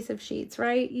the adhesive sheets,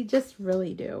 right? You just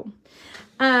really do.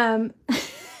 Carla.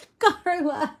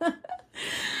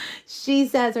 She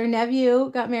says her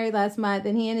nephew got married last month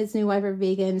and he and his new wife are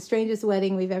vegan. Strangest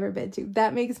wedding we've ever been to.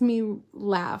 That makes me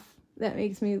laugh. That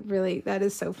makes me really, that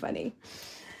is so funny.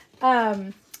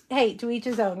 Hey, to each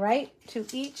his own, right? To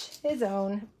each his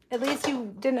own. At least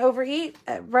you didn't overeat,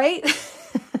 right?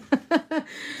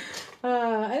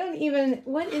 I don't even,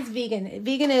 what is vegan?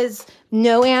 Vegan is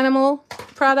no animal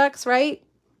products, right?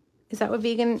 Is that what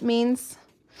vegan means?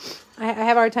 I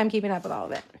have a hard time keeping up with all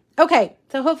of it. Okay,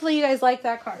 so hopefully you guys like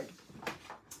that card.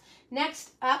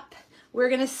 Next up, we're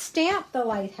going to stamp the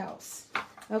lighthouse.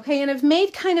 Okay, and I've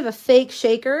made kind of a fake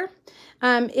shaker.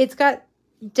 It's got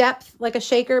depth like a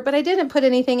shaker, but I didn't put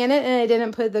anything in it and I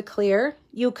didn't put the clear.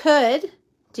 You could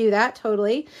do that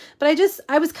totally, but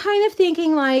I was kind of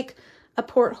thinking like a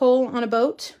porthole on a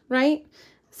boat, right?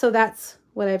 So that's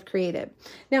what I've created.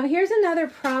 Now here's another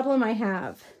problem I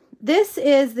have. This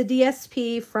is the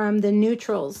DSP from the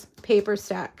Neutrals paper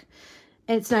stack.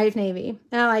 And it's Night of Navy,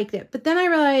 and I liked it. But then I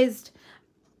realized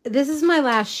this is my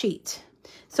last sheet.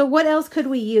 So what else could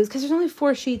we use? Because there's only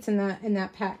 4 sheets in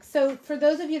that pack. So for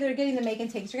those of you that are getting the make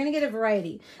and takes, you're going to get a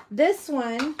variety. This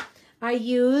one, I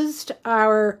used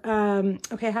our,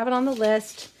 okay, I have it on the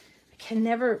list. I can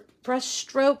never, brush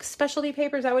stroke specialty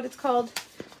paper. Is that what it's called?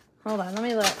 Hold on, let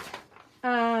me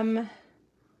look.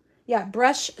 Yeah,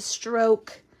 brush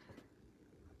stroke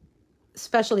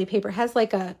specialty paper. It has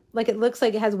like it looks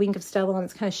like it has Wink of Stella on.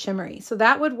 It's kind of shimmery. So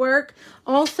that would work.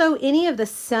 Also, any of the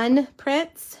Sun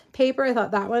Prints paper, I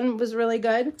thought that one was really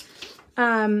good.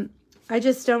 I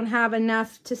just don't have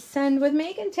enough to send with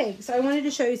make and take. So I wanted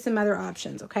to show you some other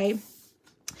options, okay?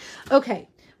 Okay,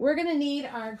 we're going to need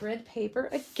our grid paper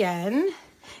again.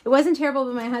 It wasn't terrible,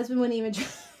 but my husband wouldn't even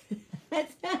try.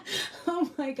 Oh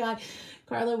my God.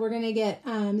 Carla, we're going to get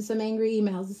some angry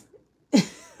emails.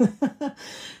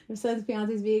 Your son's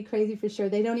fiance's being crazy for sure.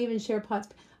 They don't even share pots.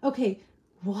 Okay,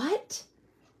 what?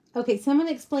 Okay, someone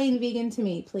explain vegan to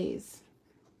me, please.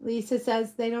 Lisa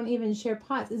says they don't even share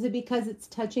pots. Is it because it's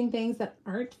touching things that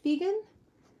aren't vegan?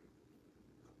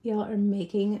 Y'all are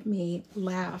making me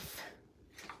laugh.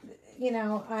 You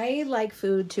know, I like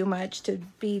food too much to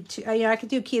be too, you know, I could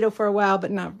do keto for a while,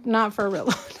 but not for a real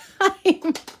long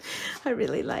time. I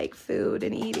really like food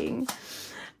and eating.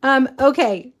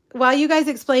 Okay. While you guys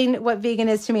explain what vegan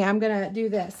is to me, I'm going to do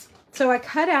this. So I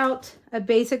cut out a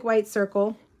basic white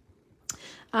circle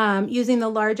using the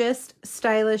largest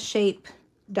stylish shape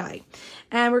die.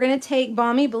 And we're going to take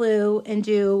Balmy Blue and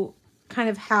do kind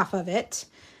of half of it.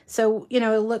 So, you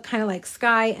know, it'll look kind of like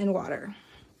sky and water.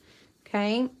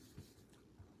 Okay.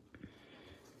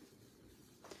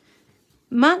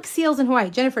 Monk seals in Hawaii.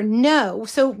 Jennifer, no.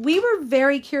 So we were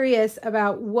very curious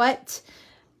about what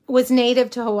was native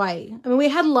to Hawaii. I mean, we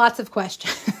had lots of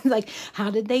questions, like,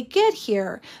 how did they get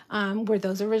here? Were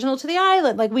those original to the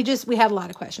island? Like, we had a lot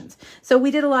of questions. So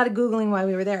we did a lot of Googling while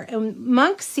we were there. And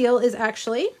monk seal is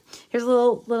actually, here's a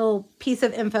little piece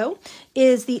of info,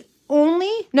 is the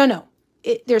only,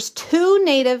 there's 2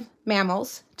 native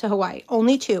mammals to Hawaii,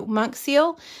 only 2, monk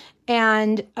seal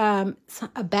and a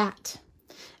bat.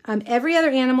 Every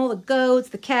other animal, the goats,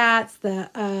 the cats,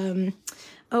 the,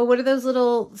 what are those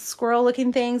little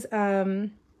squirrel-looking things?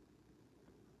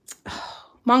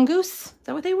 Mongoose? Is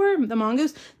that what they were? The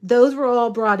mongoose? Those were all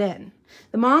brought in.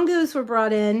 The mongoose were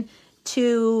brought in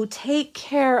to take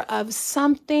care of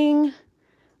something.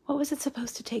 What was it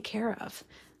supposed to take care of?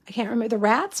 I can't remember. The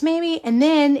rats, maybe? And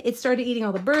then it started eating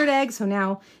all the bird eggs, so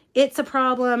now it's a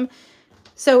problem.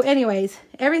 So anyways,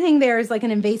 everything there is like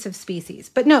an invasive species.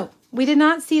 But no, we did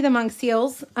not see the monk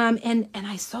seals. And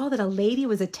I saw that a lady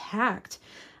was attacked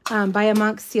by a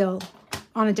monk seal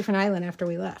on a different island after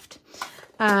we left.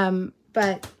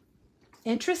 But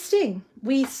interesting.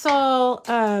 We saw,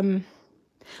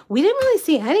 we didn't really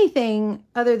see anything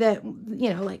other than,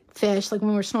 like fish, like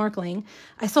when we were snorkeling.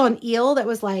 I saw an eel that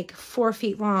was like 4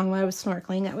 feet long when I was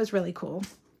snorkeling. That was really cool.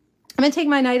 I'm going to take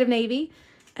my Night of Navy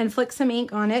and flick some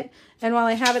ink on it. And while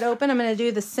I have it open, I'm going to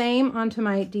do the same onto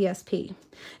my DSP.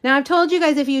 Now, I've told you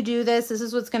guys, if you do this, this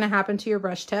is what's going to happen to your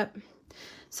brush tip.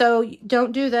 So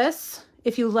don't do this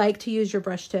if you like to use your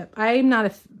brush tip. I'm not a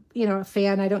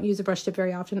fan. I don't use a brush tip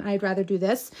very often. I'd rather do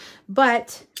this,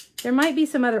 but there might be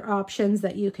some other options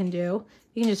that you can do.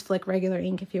 You can just flick regular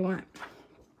ink if you want.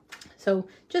 So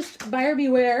just buyer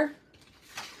beware.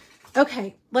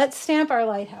 Okay, let's stamp our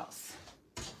lighthouse.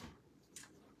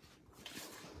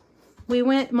 We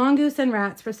went mongoose and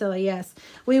rats, Priscilla. Yes,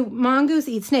 mongoose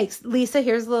eat snakes. Lisa,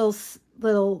 here's a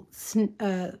little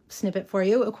snippet for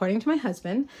you, according to my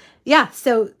husband. Yeah.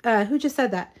 So who just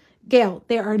said that? Gail.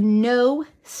 There are no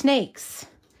snakes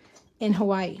in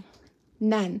Hawaii.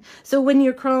 None. So when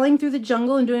you're crawling through the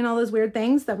jungle and doing all those weird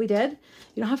things that we did,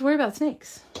 you don't have to worry about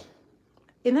snakes.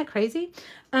 Isn't that crazy?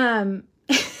 And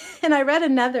I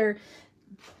read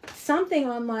something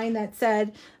online that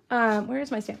said, where's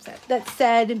my stamp set? That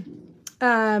said,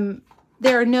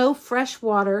 there are no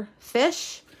freshwater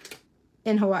fish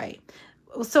in Hawaii.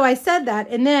 So I said that,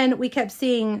 and then we kept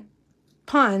seeing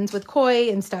ponds with koi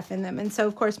and stuff in them. And so,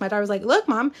 of course, my daughter was like, look,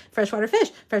 Mom, freshwater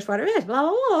fish, blah, blah, blah,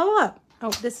 blah, blah. Oh,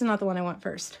 this is not the one I want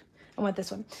first. I want this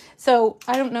one. So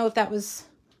I don't know if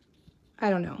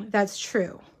if that's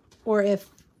true, or if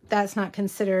that's not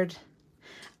considered,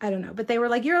 I don't know. But they were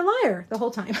like, you're a liar the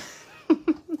whole time.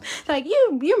 Like,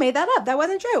 you made that up. That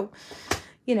wasn't true.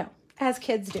 As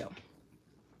kids do.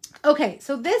 Okay,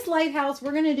 so this lighthouse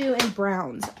we're going to do in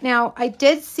browns. Now, I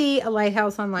did see a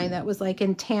lighthouse online that was like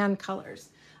in tan colors.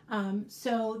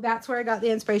 So that's where I got the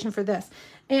inspiration for this.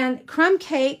 And crumb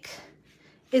cake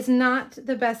is not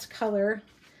the best color.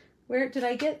 Where did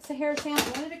I get Sahara sand?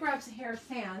 I wanted to grab Sahara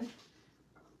sand.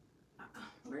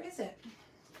 Where is it?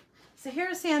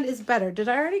 Sahara sand is better. Did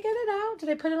I already get it out? Did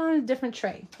I put it on a different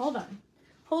tray? Hold on.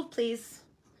 Hold, please.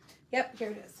 Yep, here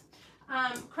it is.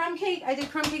 Crumb cake, I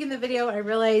did crumb cake in the video. I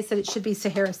realized that it should be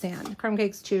Sahara sand. Crumb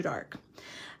cake's too dark.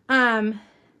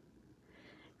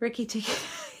 Ricky,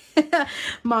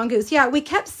 mongoose. Yeah, we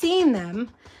kept seeing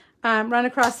them run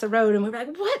across the road, and we were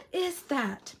like, what is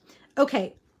that?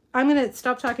 Okay, I'm going to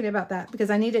stop talking about that because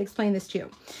I need to explain this to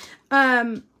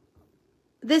you.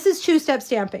 This is two-step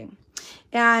stamping.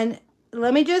 And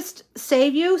let me just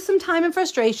save you some time and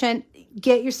frustration.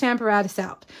 Get your Stamparatus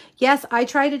out. Yes, I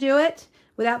tried to do it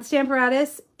without the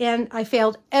Stamparatus, and I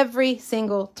failed every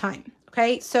single time.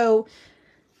 Okay, so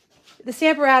the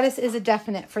Stamparatus is a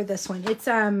definite for this one.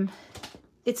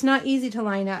 It's not easy to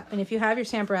line up, and if you have your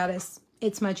Stamparatus,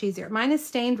 it's much easier. Mine is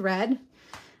stained red,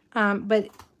 but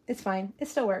it's fine. It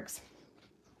still works.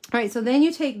 All right, so then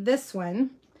you take this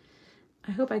one.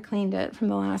 I hope I cleaned it from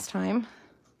the last time.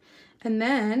 And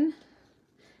then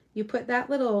you put that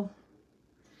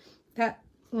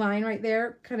line right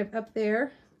there, kind of up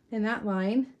there in that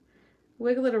line,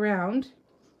 wiggle it around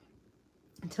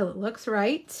until it looks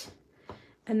right,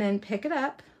 and then pick it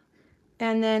up.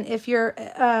 And then if your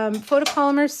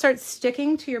photopolymer starts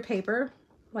sticking to your paper,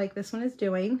 like this one is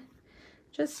doing,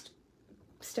 just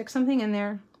stick something in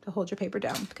there to hold your paper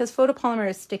down, because photopolymer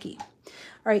is sticky. All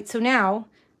right, so now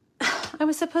I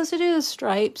was supposed to do the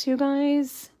stripes, you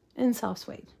guys, in soft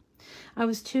suede. I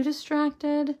was too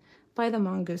distracted by the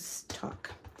mongoose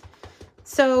talk.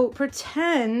 So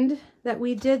pretend that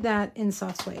we did that in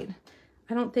soft suede.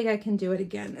 I don't think I can do it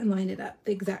again and line it up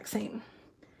the exact same.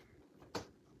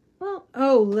 Well,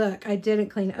 oh, look, I didn't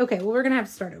clean it. Okay, well, we're going to have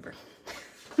to start over.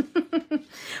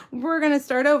 we're going to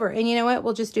start over. And you know what?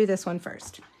 We'll just do this one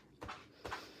first.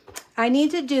 I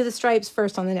need to do the stripes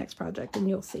first on the next project, and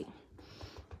you'll see.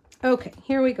 Okay,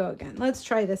 here we go again. Let's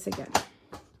try this again.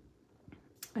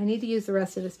 I need to use the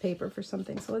rest of this paper for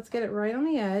something. So let's get it right on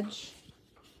the edge.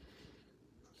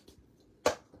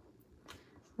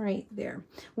 Right there.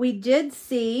 We did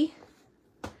see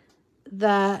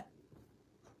the,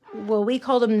 well, we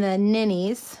called them the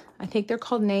ninnies. I think they're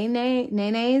called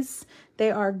nenes.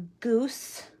 They are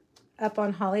goose up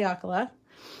on Haleakala.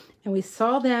 And we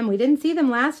saw them. We didn't see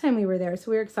them last time we were there, so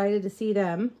we were excited to see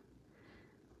them.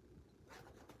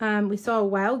 We saw a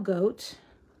wild goat,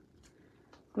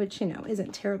 which, you know,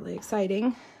 isn't terribly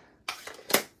exciting,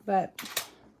 but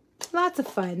lots of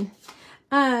fun.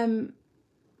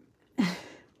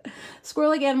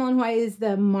 Squirrel-like animal in Hawaii is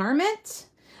the marmot.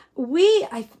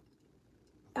 I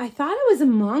thought it was a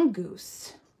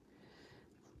mongoose.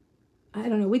 I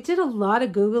don't know. We did a lot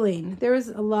of Googling. There was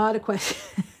a lot of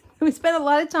questions. We spent a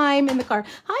lot of time in the car.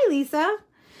 Hi, Lisa.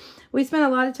 We spent a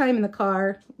lot of time in the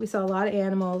car. We saw a lot of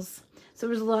animals. So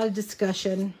there was a lot of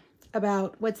discussion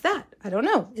about what's that? I don't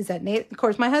know. Is that native? Of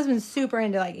course, my husband's super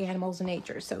into like animals and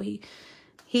nature. So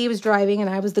he was driving and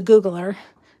I was the Googler.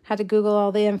 Had to Google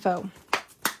all the info.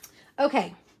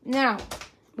 Okay, now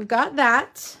we've got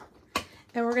that.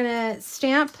 And we're going to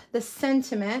stamp the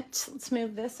sentiment. Let's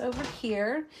move this over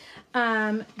here.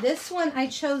 This one, I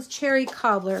chose Cherry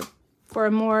Cobbler for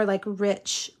a more like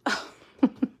rich.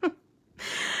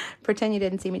 Pretend you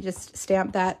didn't see me just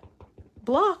stamp that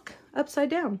block upside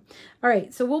down. All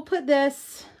right, so we'll put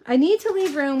this. I need to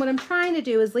leave room. What I'm trying to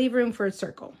do is leave room for a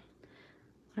circle.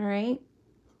 All right,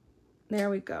 there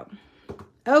we go.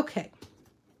 Okay.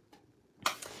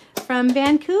 From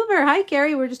Vancouver. Hi,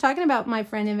 Carrie. We're just talking about my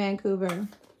friend in Vancouver.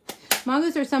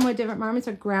 Mongoose are somewhat different. Marmots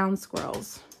are ground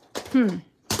squirrels. I don't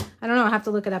know. I'll have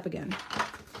to look it up again.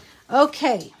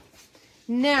 Okay.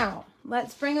 Now,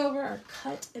 let's bring over our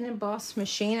cut and emboss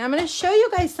machine. I'm going to show you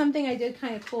guys something I did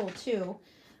kind of cool, too,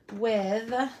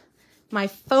 with my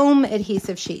foam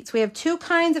adhesive sheets. We have two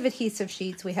kinds of adhesive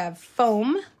sheets. We have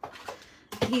foam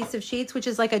adhesive sheets, which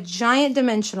is like a giant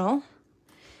dimensional.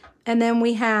 And then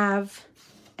we have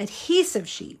adhesive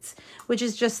sheets, which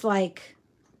is just like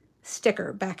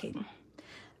sticker backing.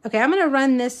 Okay, I'm going to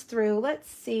run this through. Let's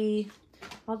see.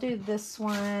 I'll do this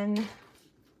one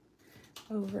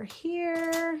over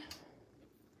here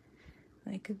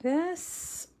like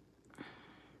this.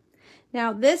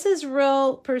 Now, this is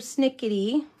real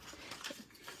persnickety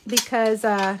because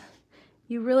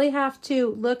you really have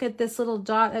to look at this little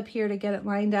dot up here to get it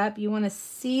lined up. You want to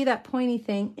see that pointy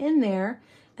thing in there.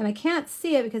 And I can't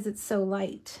see it because it's so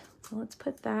light. So let's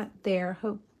put that there.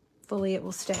 Hopefully it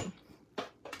will stay.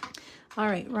 All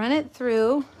right, run it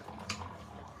through.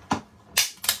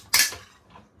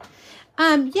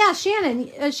 Yeah,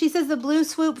 Shannon, she says the blue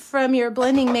swoop from your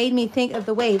blending made me think of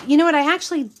the wave. You know what? I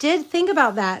actually did think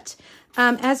about that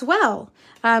as well.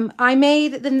 I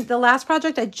made the last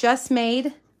project I just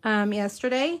made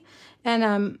yesterday.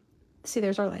 And see,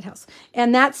 there's our lighthouse.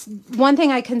 And that's one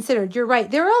thing I considered. You're right.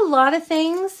 There are a lot of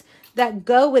things that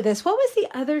go with this. What was the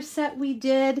other set we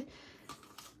did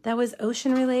that was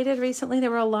ocean related recently?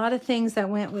 There were a lot of things that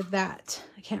went with that.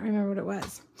 I can't remember what it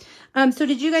was. So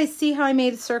did you guys see how I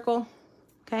made a circle?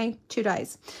 Okay, 2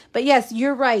 dies. But yes,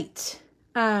 you're right.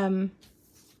 Nope,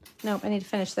 I need to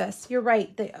finish this. You're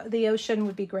right. The ocean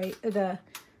would be great. The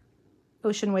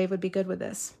ocean wave would be good with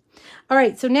this. All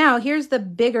right, so now here's the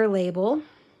bigger label.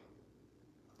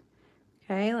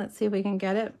 Okay, let's see if we can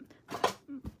get it.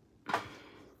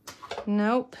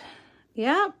 Nope.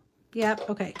 Yep.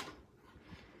 Okay.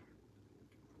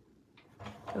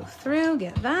 Go through,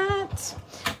 get that.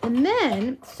 And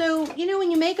then, so, you know, when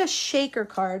you make a shaker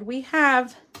card, we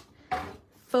have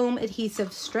foam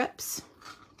adhesive strips.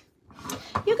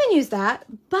 You can use that,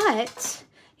 but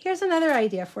here's another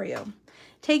idea for you.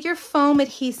 Take your foam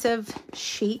adhesive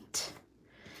sheet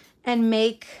and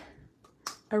make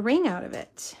a ring out of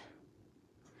it.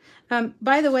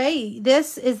 By the way,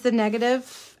 this is the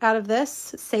negative out of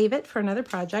this. Save it for another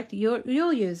project.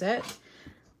 You'll use it.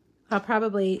 I'll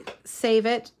probably save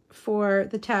it for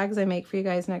the tags I make for you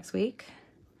guys next week.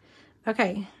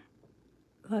 Okay,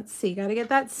 let's see. Got to get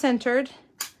that centered.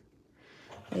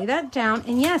 Lay that down.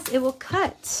 And yes, it will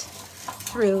cut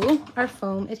through our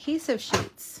foam adhesive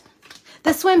sheets.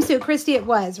 The swimsuit, Christy, it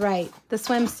was, right. The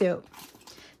swimsuit.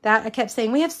 That I kept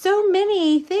saying, we have so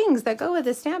many things that go with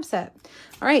this stamp set.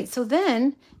 All right, so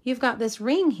then you've got this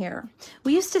ring here.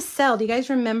 We used to sell, do you guys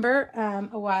remember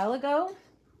a while ago,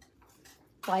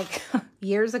 like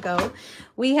years ago,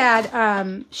 we had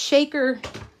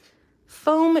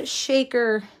foam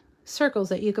shaker circles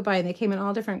that you could buy, and they came in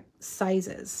all different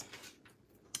sizes.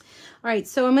 All right,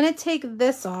 so I'm going to take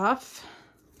this off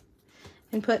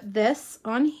and put this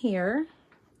on here.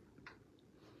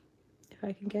 If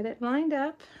I can get it lined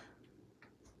up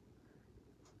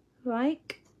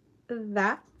like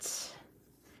that.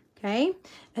 Okay,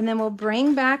 and then we'll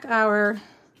bring back our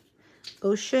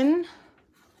ocean.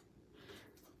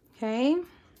 Okay,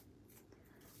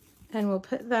 and we'll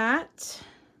put that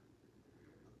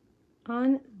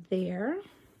on there.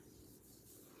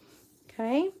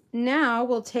 Okay, now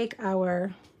we'll take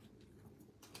our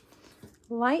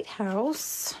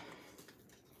lighthouse,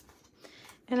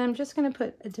 and I'm just going to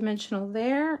put a dimensional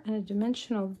there and a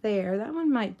dimensional there. That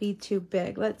one might be too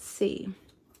big. Let's see.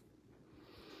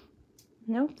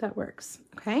 Nope, that works.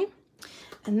 Okay,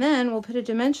 and then we'll put a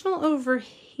dimensional over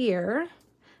here,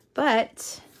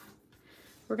 but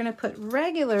we're going to put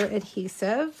regular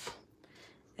adhesive,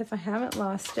 if I haven't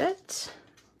lost it,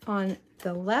 on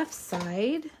the left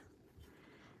side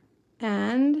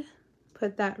and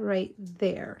put that right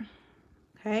there.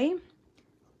 Okay.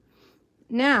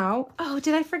 Now, oh,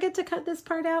 did I forget to cut this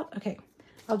part out? Okay,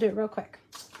 I'll do it real quick.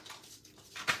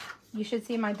 You should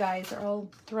see my dies are all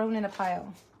thrown in a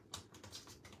pile.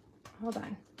 Hold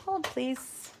on. Hold,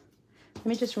 please. Let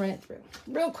me just run it through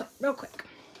real quick.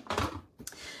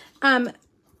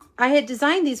 I had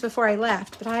designed these before I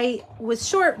left, but I was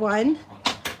short one.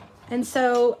 And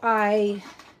so I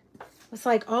was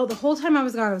like, oh, the whole time I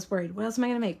was gone, I was worried. What else am I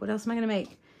going to make? What else am I going to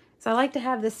make? So I like to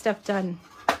have this stuff done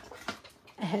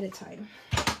ahead of time.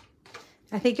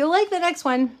 I think you'll like the next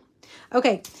one.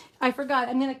 Okay, I forgot.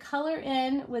 I'm going to color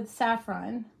in with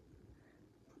saffron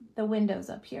the windows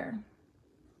up here.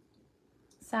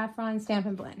 Saffron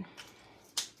Stampin' Blend.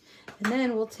 And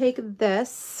then we'll take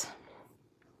this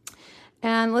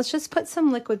and let's just put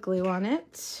some liquid glue on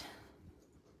it.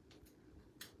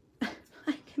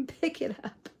 I can pick it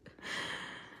up.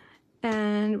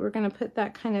 And we're going to put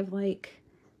that kind of like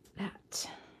that.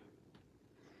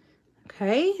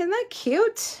 Okay, isn't that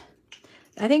cute?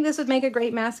 I think this would make a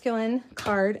great masculine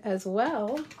card as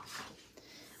well.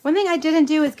 One thing I didn't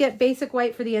do is get basic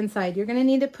white for the inside. You're going to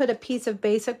need to put a piece of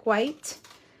basic white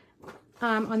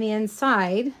on the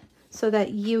inside so that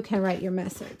you can write your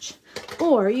message.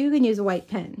 Or you can use a white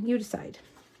pen. You decide.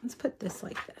 Let's put this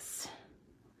like this.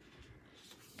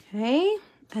 Okay,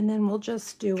 and then we'll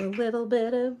just do a little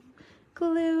bit of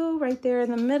glue right there in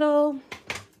the middle.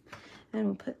 And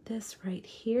we'll put this right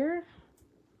here.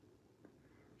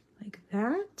 Like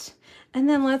that. And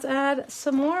then let's add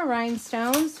some more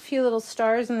rhinestones, a few little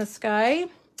stars in the sky.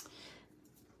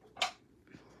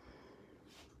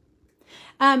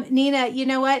 Nina, you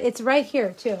know what? It's right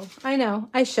here too. I know,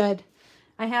 I should.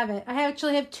 I have it. I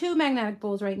actually have two magnetic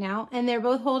bowls right now, and they're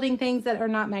both holding things that are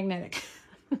not magnetic.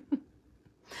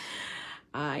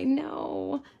 I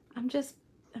know. I'm just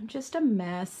a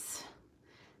mess.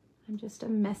 I'm just a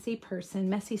messy person,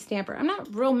 messy stamper. I'm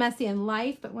not real messy in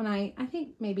life, but when I think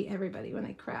maybe everybody when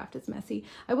I craft is messy.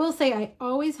 I will say I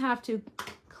always have to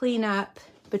clean up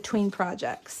between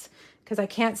projects because I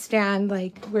can't stand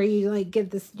like where you like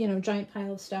get this, you know, giant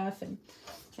pile of stuff, and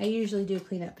I usually do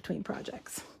clean up between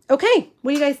projects. Okay,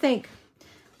 what do you guys think?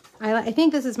 I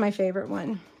think this is my favorite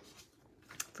one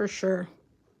for sure.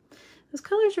 Those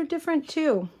colors are different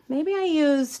too. Maybe I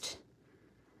used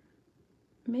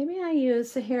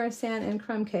Sahara Sand and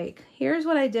Crumb Cake. Here's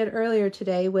what I did earlier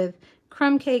today with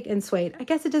Crumb Cake and Suede. I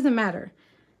guess it doesn't matter.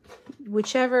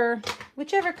 Whichever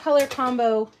color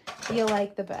combo you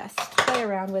like the best. Play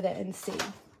around with it and see.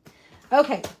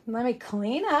 Okay, let me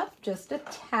clean up just a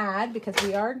tad because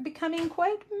we are becoming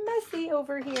quite messy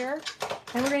over here.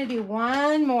 And we're going to do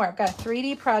one more. I've got a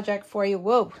 3D project for you.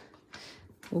 Whoa.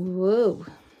 Whoa.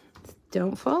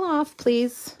 Don't fall off,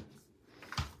 please.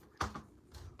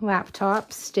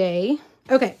 Laptop, stay.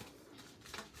 Okay.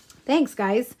 Thanks,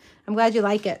 guys. I'm glad you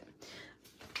like it.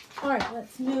 All right,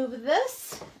 let's move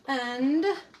this and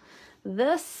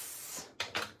this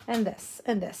and this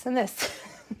and this and this.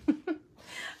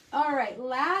 All right,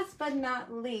 last but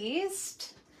not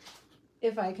least,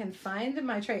 if I can find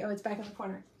my tray. Oh, it's back in the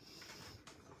corner.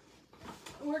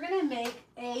 We're going to make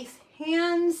a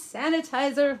hand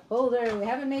sanitizer holder. We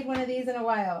haven't made one of these in a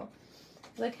while.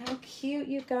 Look how cute,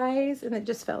 you guys. And it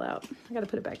just fell out. I got to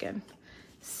put it back in.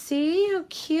 See how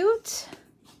cute?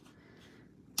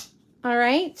 All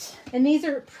right. And these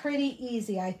are pretty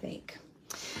easy, I think.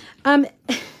 And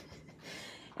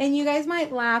you guys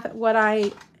might laugh at what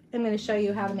I'm going to show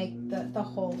you how to make the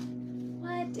hole.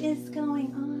 What is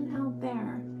going on out there?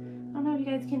 I don't know if you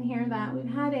guys can hear that.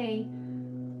 We've had a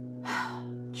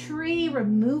tree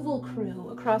removal crew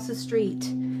across the street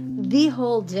the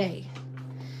whole day.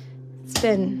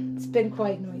 It's It's been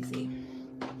quite noisy.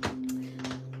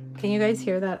 Can you guys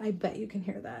hear that? I bet you can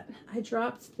hear that. I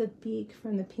dropped the beak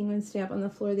from the penguin stamp on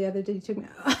the floor the other day. You took me.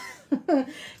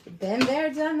 Been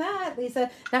there, done that,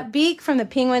 Lisa. That beak from the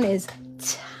penguin is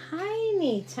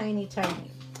tiny, tiny,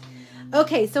 tiny.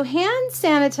 Okay, so hand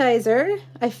sanitizer.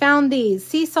 I found these,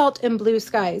 sea salt and blue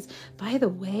skies. By the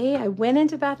way, I went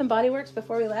into Bath & Body Works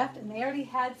before we left, and they already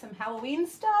had some Halloween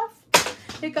stuff.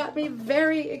 It got me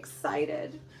very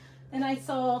excited. And I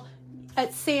saw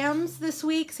at Sam's this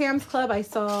week, Sam's Club, I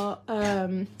saw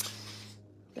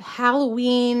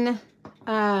Halloween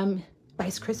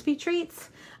Rice Krispie treats.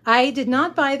 I did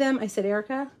not buy them. I said,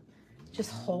 Erica,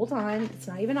 just hold on. It's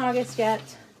not even August yet.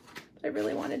 But I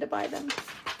really wanted to buy them.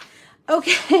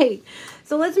 Okay,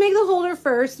 so let's make the holder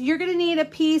first. You're going to need a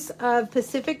piece of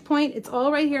Pacific Point. It's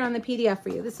all right here on the PDF for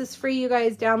you. This is free. You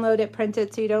guys download it, print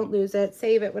it so you don't lose it,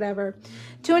 save it, whatever.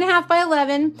 2.5 by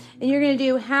 11, and you're going to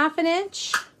do 1/2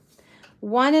 inch,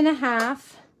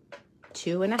 1.5,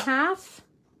 2.5,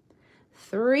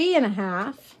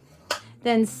 3.5,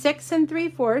 then 6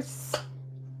 3/4,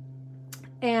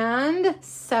 and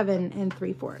 7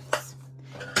 3/4.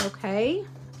 Okay.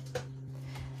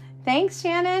 Thanks,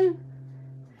 Shannon.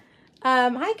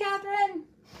 Hi, Catherine.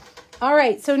 All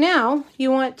right, so now you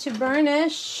want to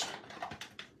burnish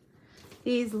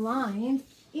these lines.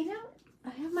 You know,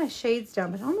 I have my shades down,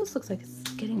 but it almost looks like it's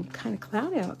getting kind of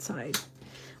cloudy outside.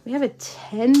 We have a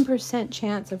 10%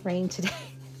 chance of rain today.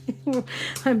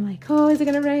 I'm like, oh, is it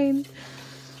going to rain?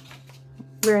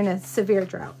 We're in a severe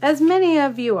drought, as many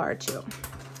of you are too.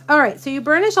 All right, so you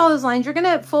burnish all those lines. You're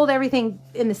going to fold everything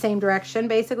in the same direction,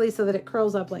 basically, so that it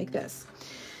curls up like this.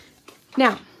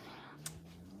 Now,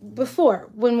 before,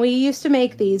 when we used to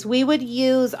make these, we would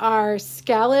use our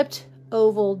scalloped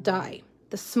oval die,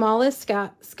 the smallest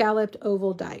scalloped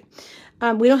oval die.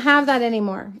 We don't have that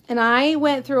anymore. And I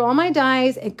went through all my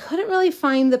dies and couldn't really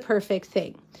find the perfect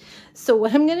thing. So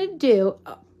what I'm going to do,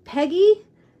 Peggy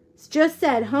just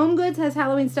said Home Goods has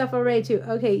Halloween stuff already too.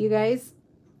 Okay, you guys,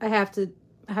 I have to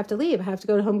leave. I have to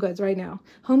go to Home Goods right now.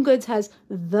 Home Goods has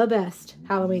the best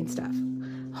Halloween stuff.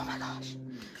 Oh my gosh.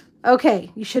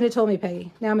 Okay, you shouldn't have told me,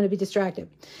 Peggy. Now I'm going to be distracted.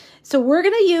 So we're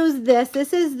going to use this.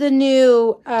 This is the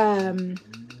new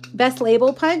Best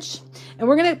Label punch. And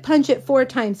we're going to punch it 4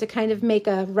 times to kind of make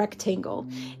a rectangle.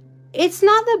 It's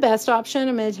not the best option,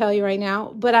 I'm going to tell you right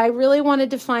now. But I really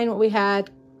wanted to find what we had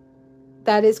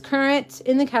that is current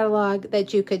in the catalog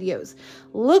that you could use.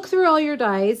 Look through all your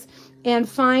dies and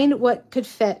find what could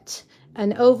fit.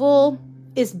 An oval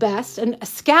is best, and a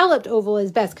scalloped oval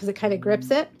is best because it kind of grips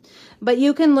it. But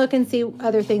you can look and see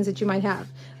other things that you might have.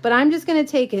 But I'm just going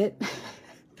to take it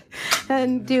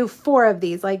and do 4 of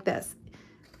these like this.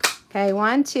 Okay,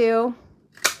 1, 2,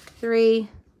 3,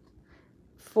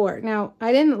 4. Now,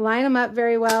 I didn't line them up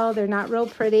very well. They're not real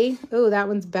pretty. Oh, that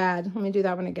one's bad. Let me do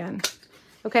that one again.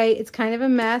 Okay, it's kind of a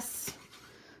mess.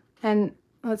 And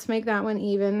let's make that one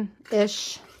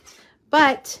even-ish.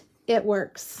 But it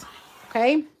works.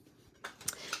 Okay?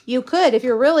 You could, if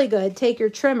you're really good, take your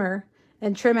trimmer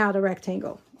and trim out a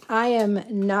rectangle. I am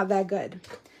not that good,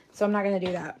 so I'm not going to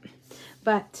do that.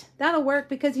 But that'll work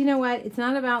because you know what? It's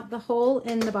not about the hole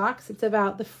in the box. It's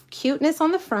about the cuteness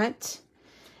on the front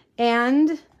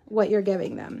and what you're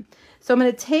giving them. So I'm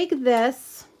going to take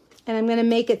this and I'm going to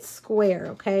make it square,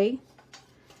 okay?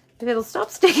 If it'll stop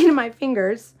sticking to my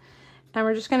fingers. And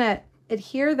we're just going to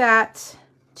adhere that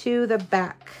to the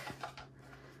back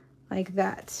like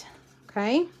that,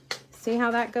 okay? See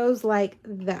how that goes? Like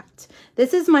that.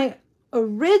 This is my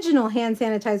original hand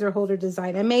sanitizer holder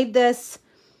design. I made this,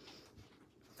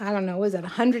 I don't know, was it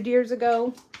 100 years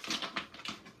ago?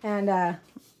 And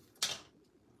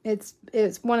it's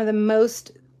one of the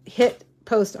most hit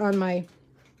posts on my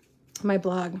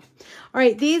blog. All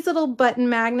right, these little button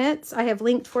magnets I have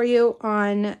linked for you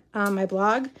on my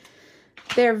blog.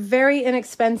 They're very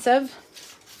inexpensive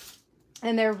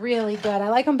and they're really good. I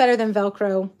like them better than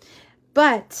Velcro,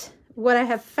 but what I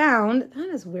have found, that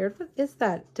is weird. What is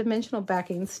that? Dimensional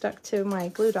backing stuck to my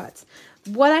glue dots.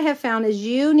 What I have found is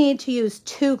you need to use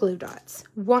 2 glue dots.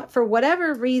 For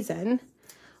whatever reason,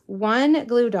 1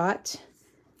 glue dot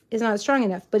is not strong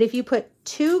enough. But if you put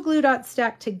 2 glue dots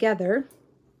stacked together,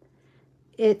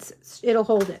 it'll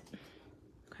hold it.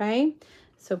 Okay?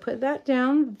 So put that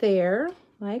down there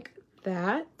like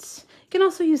that. You can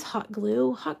also use hot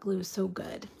glue. Hot glue is so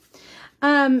good.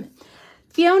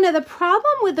 Fiona, the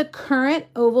problem with the current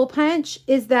oval punch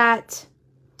is that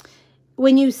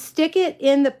when you stick it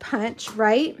in the punch,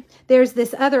 right, there's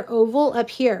this other oval up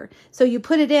here. So you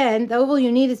put it in, the oval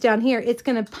you need is down here. It's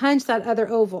going to punch that other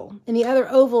oval, and the other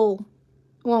oval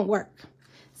won't work.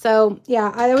 So, yeah,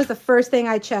 that was the first thing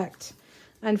I checked.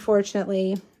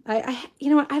 unfortunately. You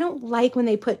know what? I don't like when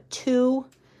they put two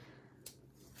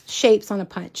shapes on a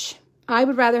punch. I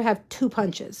would rather have two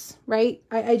punches, right?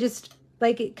 I just,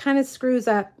 like, it kind of screws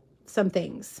up some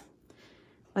things,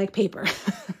 like paper.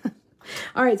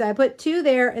 All right, so I put two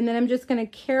there, and then I'm just going to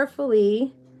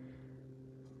carefully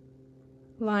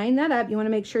line that up. You want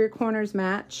to make sure your corners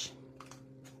match.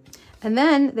 And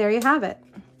then there you have it.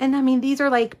 And I mean, these are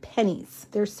like pennies.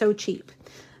 They're so cheap.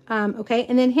 Okay,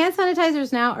 and then hand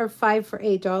sanitizers now are 5 for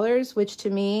 $8, which to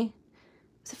me,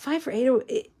 is it 5 for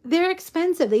 $8? They're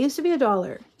expensive. They used to be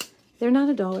 $1. They're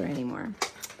not $1 anymore.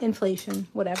 Inflation,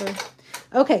 whatever.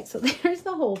 Okay, so there's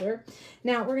the holder.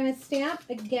 Now we're going to stamp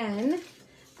again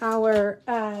our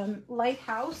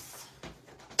Lighthouse.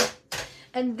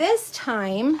 And this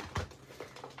time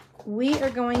we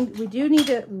do need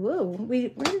to, where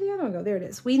did the other one go? There it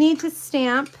is. We need to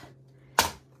stamp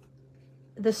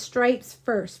the stripes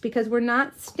first because we're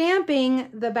not stamping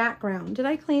the background. Did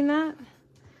I clean that?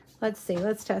 Let's see,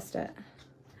 let's test it.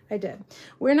 I did.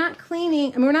 We're not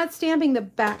cleaning, we're not stamping the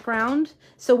background,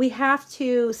 so we have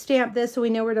to stamp this so we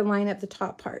know where to line up the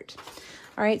top part.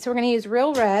 All right, so we're going to use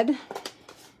Real Red.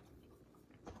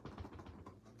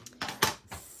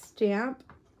 Stamp.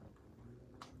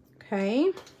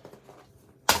 Okay.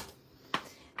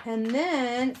 And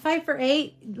then 5 for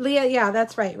 $8. Leah, yeah,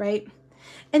 that's right?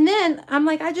 And then I'm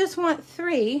like, I just want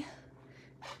 3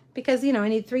 because, you know, I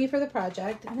need 3 for the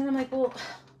project. And then I'm like, well,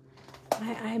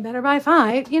 I better buy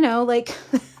 5, you know, like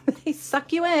they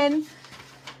suck you in.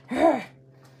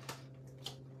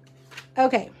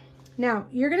 Okay, now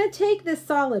you're going to take this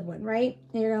solid one, right?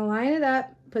 And you're going to line it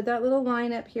up, put that little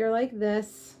line up here like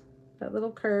this, that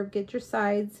little curve, get your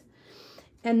sides,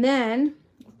 and then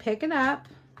pick it up.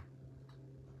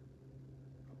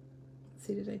 Let's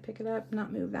see, did I pick it up?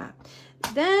 Not move that.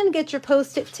 Then get your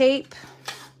Post-it tape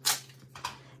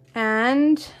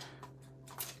and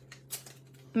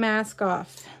mask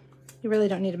off. You really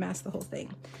don't need to mask the whole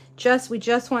thing. We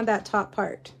just want that top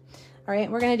part. All right,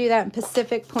 we're going to do that in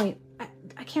Pacific Point.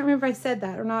 I can't remember if I said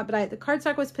that or not, but the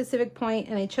cardstock was Pacific Point,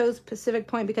 and I chose Pacific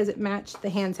Point because it matched the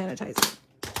hand sanitizer.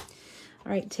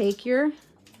 All right, take your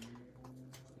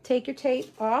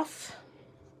tape off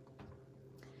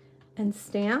and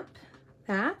stamp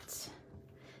that,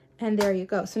 and there you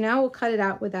go. So now we'll cut it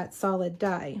out with that solid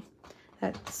die,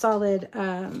 that solid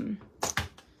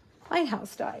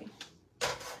Lighthouse die.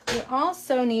 We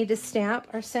also need to stamp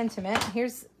our sentiment.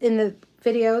 Here's in the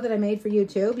video that I made for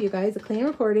YouTube, you guys, a clean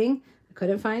recording. I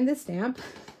couldn't find the stamp.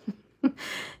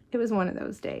 It was one of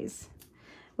those days.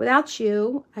 Without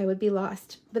you, I would be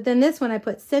lost. But then this one I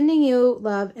put sending you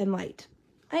love and light.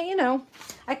 I couldn't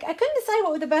decide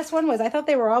what the best one was. I thought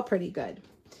they were all pretty good.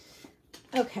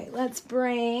 Okay, let's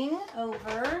bring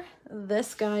over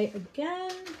this guy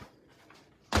again.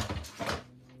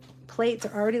 Plates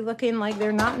are already looking like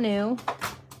they're not new.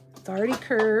 It's already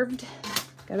curved.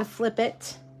 Gotta flip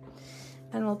it.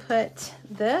 And we'll put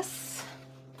this,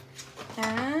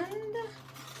 and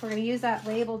we're gonna use that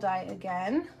label die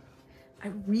again. I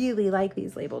really like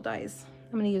these label dies.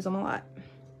 I'm gonna use them a lot.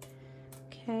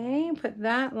 Okay, put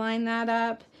that, line that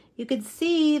up. You could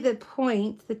see the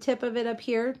point, the tip of it up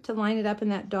here, to line it up in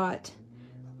that dot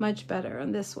much better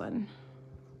on this one.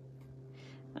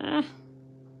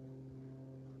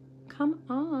 Come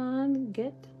on,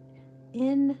 get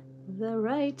in the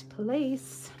right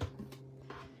place.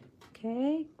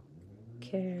 Okay,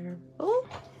 careful.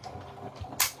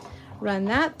 Run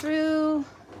that through.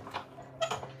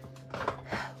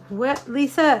 What,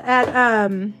 Lisa, at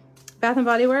Bath and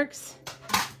Body Works?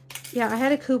 Yeah, I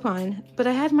had a coupon, but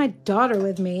I had my daughter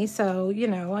with me, so, you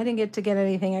know, I didn't get to get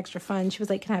anything extra fun. She was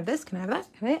like, can I have this? Can I have that?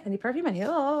 Can I have any perfume? Any?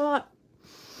 Oh.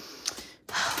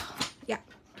 Yeah.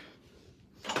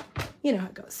 You know how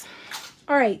it goes.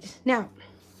 All right, now,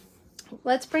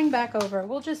 let's bring back over.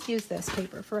 We'll just use this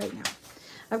paper for right now.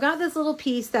 I've got this little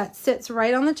piece that sits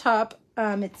right on the top.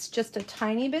 It's just a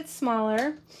tiny bit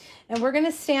smaller, and we're going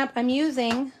to stamp. I'm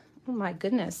using, oh my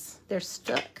goodness, they're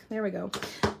stuck. There we go.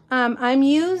 I'm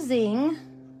using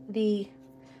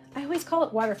I always call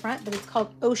it waterfront, but it's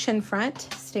called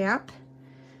oceanfront stamp.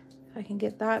 If I can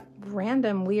get that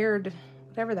random weird,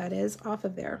 whatever that is, off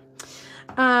of there.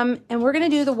 And we're going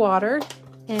to do the water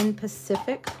in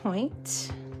Pacific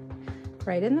Point,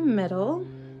 right in the middle.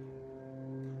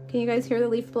 Can you guys hear the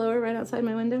leaf blower right outside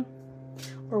my window?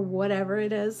 Or whatever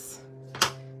it is.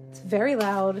 It's very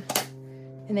loud.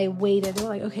 And they waited. They're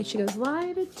like, okay, she goes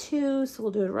live at 2, so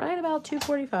we'll do it right about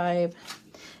 2:45.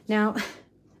 Now,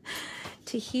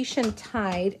 Tahitian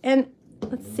Tide, and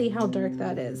let's see how dark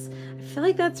that is. I feel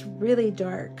like that's really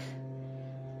dark.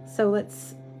 So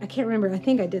I can't remember. I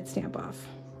think I did stamp off.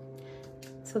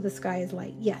 So the sky is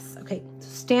light. Yes. Okay.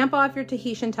 Stamp off your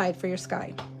Tahitian tide for your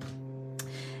sky.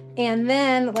 And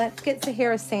then let's get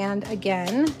Sahara sand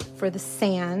again for the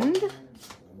sand.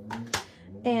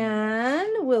 And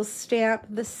we'll stamp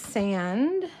the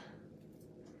sand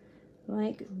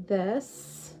like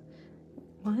this.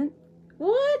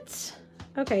 What?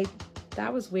 Okay,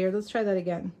 that was weird. Let's try that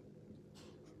again.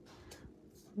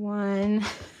 1, I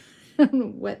don't know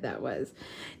what that was.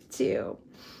 2.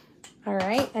 All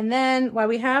right, and then while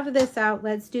we have this out,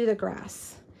 let's do the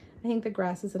grass. I think the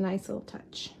grass is a nice little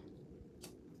touch.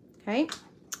 Okay.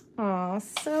 Oh,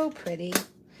 so pretty.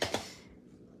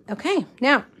 Okay,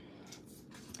 now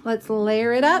let's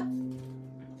layer it up.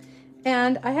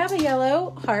 And I have a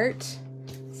yellow heart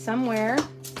somewhere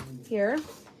here.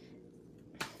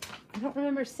 I don't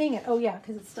remember seeing it. Oh yeah,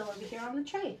 because it's still over here on the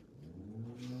tray.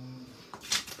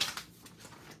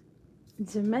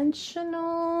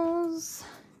 Dimensionals.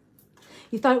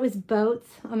 You thought it was boats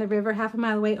on the river half a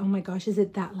mile away? Oh my gosh, is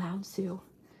it that loud, Sue?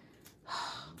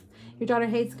 Your daughter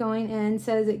hates going and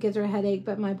says it gives her a headache,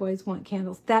 but my boys want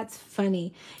candles. That's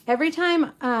funny. Every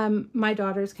time my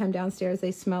daughters come downstairs,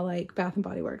 they smell like Bath and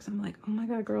Body Works. I'm like, oh my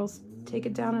God, girls, take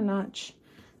it down a notch.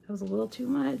 That was a little too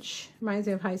much. Reminds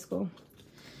me of high school.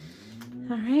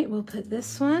 All right, we'll put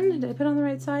this one. Did I put it on the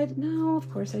right side? No,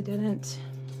 of course I didn't.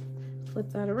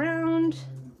 Flip that around.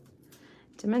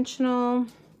 Dimensional.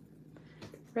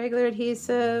 Regular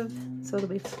adhesive, so it'll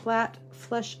be flat,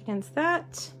 flush against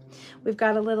that. We've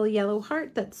got a little yellow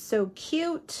heart that's so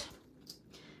cute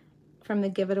from the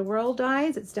Give It a Whirl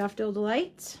dies. It's Daffodil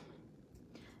Delight.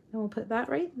 And we'll put that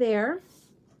right there.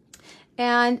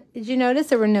 And did you notice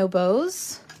there were no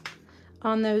bows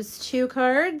on those 2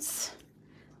 cards?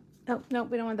 Oh, no,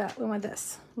 we don't want that. We want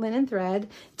this. Linen thread.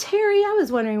 Terry, I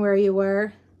was wondering where you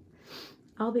were.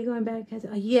 I'll be going back.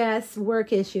 Yes,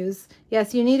 work issues.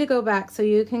 Yes, you need to go back so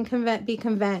you can be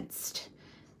convinced.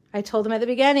 I told them at the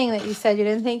beginning that you said you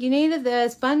didn't think you needed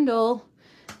this bundle,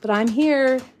 but I'm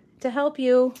here to help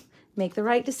you make the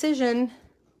right decision.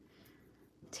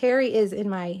 Terry is in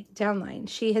my downline.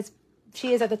 She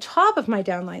is at the top of my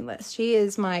downline list. She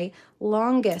is my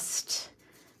longest,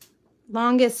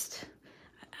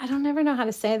 I don't ever know how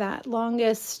to say that.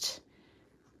 Longest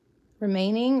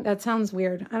remaining. That sounds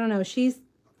weird. I don't know. She's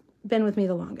been with me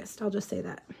the longest. I'll just say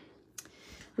that.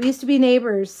 We used to be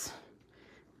neighbors,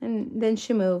 and then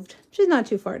she moved. She's not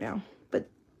too far now, but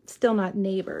still not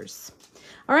neighbors.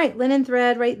 All right, linen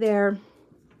thread right there.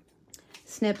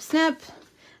 Snip, snip.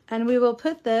 And we will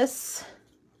put this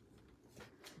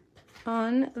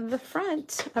on the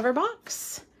front of our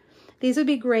box. These would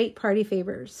be great party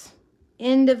favors.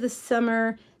 End of the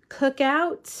summer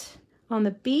cookout on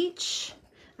the beach.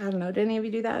 I don't know, did any of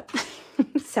you do that?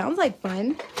 Sounds like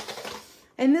fun.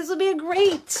 And this will be a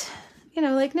great, you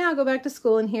know, like now go back to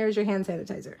school and here's your hand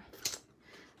sanitizer.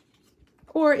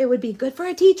 Or it would be good for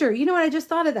a teacher. You know what, I just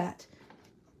thought of that.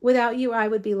 Without you, I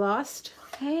would be lost.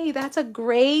 Hey, that's a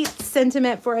great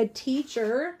sentiment for a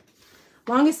teacher.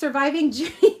 Longest surviving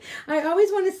Judy. I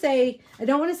always want to say, I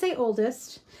don't want to say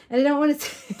oldest. And I don't want to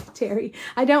say, Terry,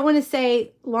 I don't want to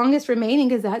say longest remaining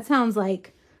because that sounds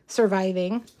like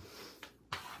surviving.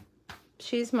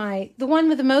 She's the one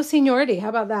with the most seniority. How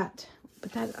about that?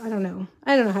 But that, I don't know.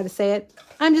 I don't know how to say it.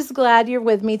 I'm just glad you're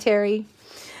with me, Terry.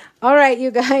 All right,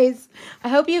 you guys. I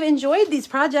hope you've enjoyed these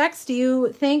projects. Do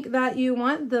you think that you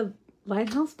want the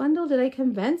Lighthouse bundle? Did I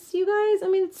convince you guys? I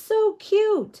mean, it's so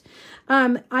cute.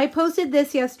 I posted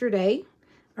this yesterday.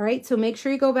 All right, so make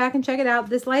sure you go back and check it out.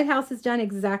 This Lighthouse is done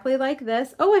exactly like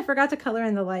this. Oh, I forgot to color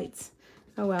in the lights.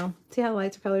 Oh, well. See how the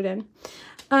lights are colored in?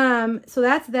 So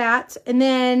that's that. And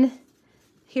then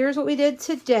here's what we did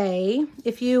today.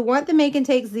 If you want the make and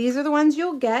takes, these are the ones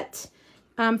you'll get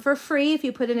for free if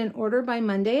you put in an order by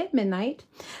Monday at midnight.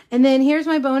 And then here's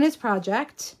my bonus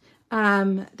project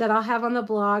that I'll have on the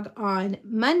blog on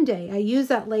Monday. I use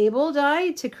that label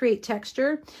die to create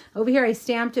texture. Over here, I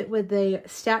stamped it with the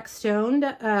Stack Stoned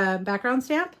background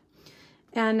stamp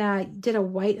and did a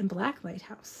white and black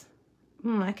lighthouse.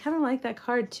 I kind of like that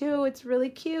card too. It's really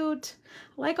cute.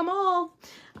 I like them all.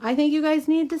 I think you guys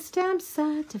need the stamp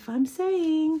set, if I'm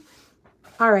saying.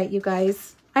 All right, you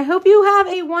guys. I hope you have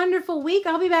a wonderful week.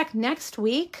 I'll be back next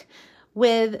week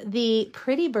with the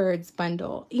Pretty Birds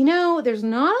bundle. You know, there's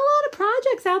not a lot of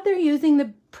projects out there using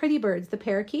the Pretty Birds, the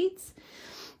parakeets.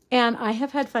 And I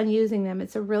have had fun using them.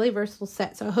 It's a really versatile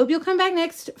set. So I hope you'll come back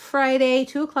next Friday,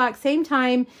 2 o'clock, same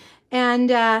time.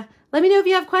 And let me know if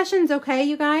you have questions, okay,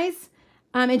 you guys?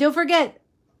 And don't forget,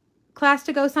 class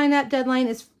to go sign up deadline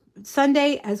is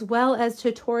Sunday, as well as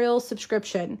tutorial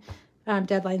subscription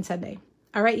deadline Sunday.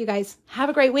 All right, you guys, have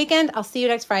a great weekend. I'll see you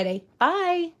next Friday.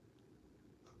 Bye.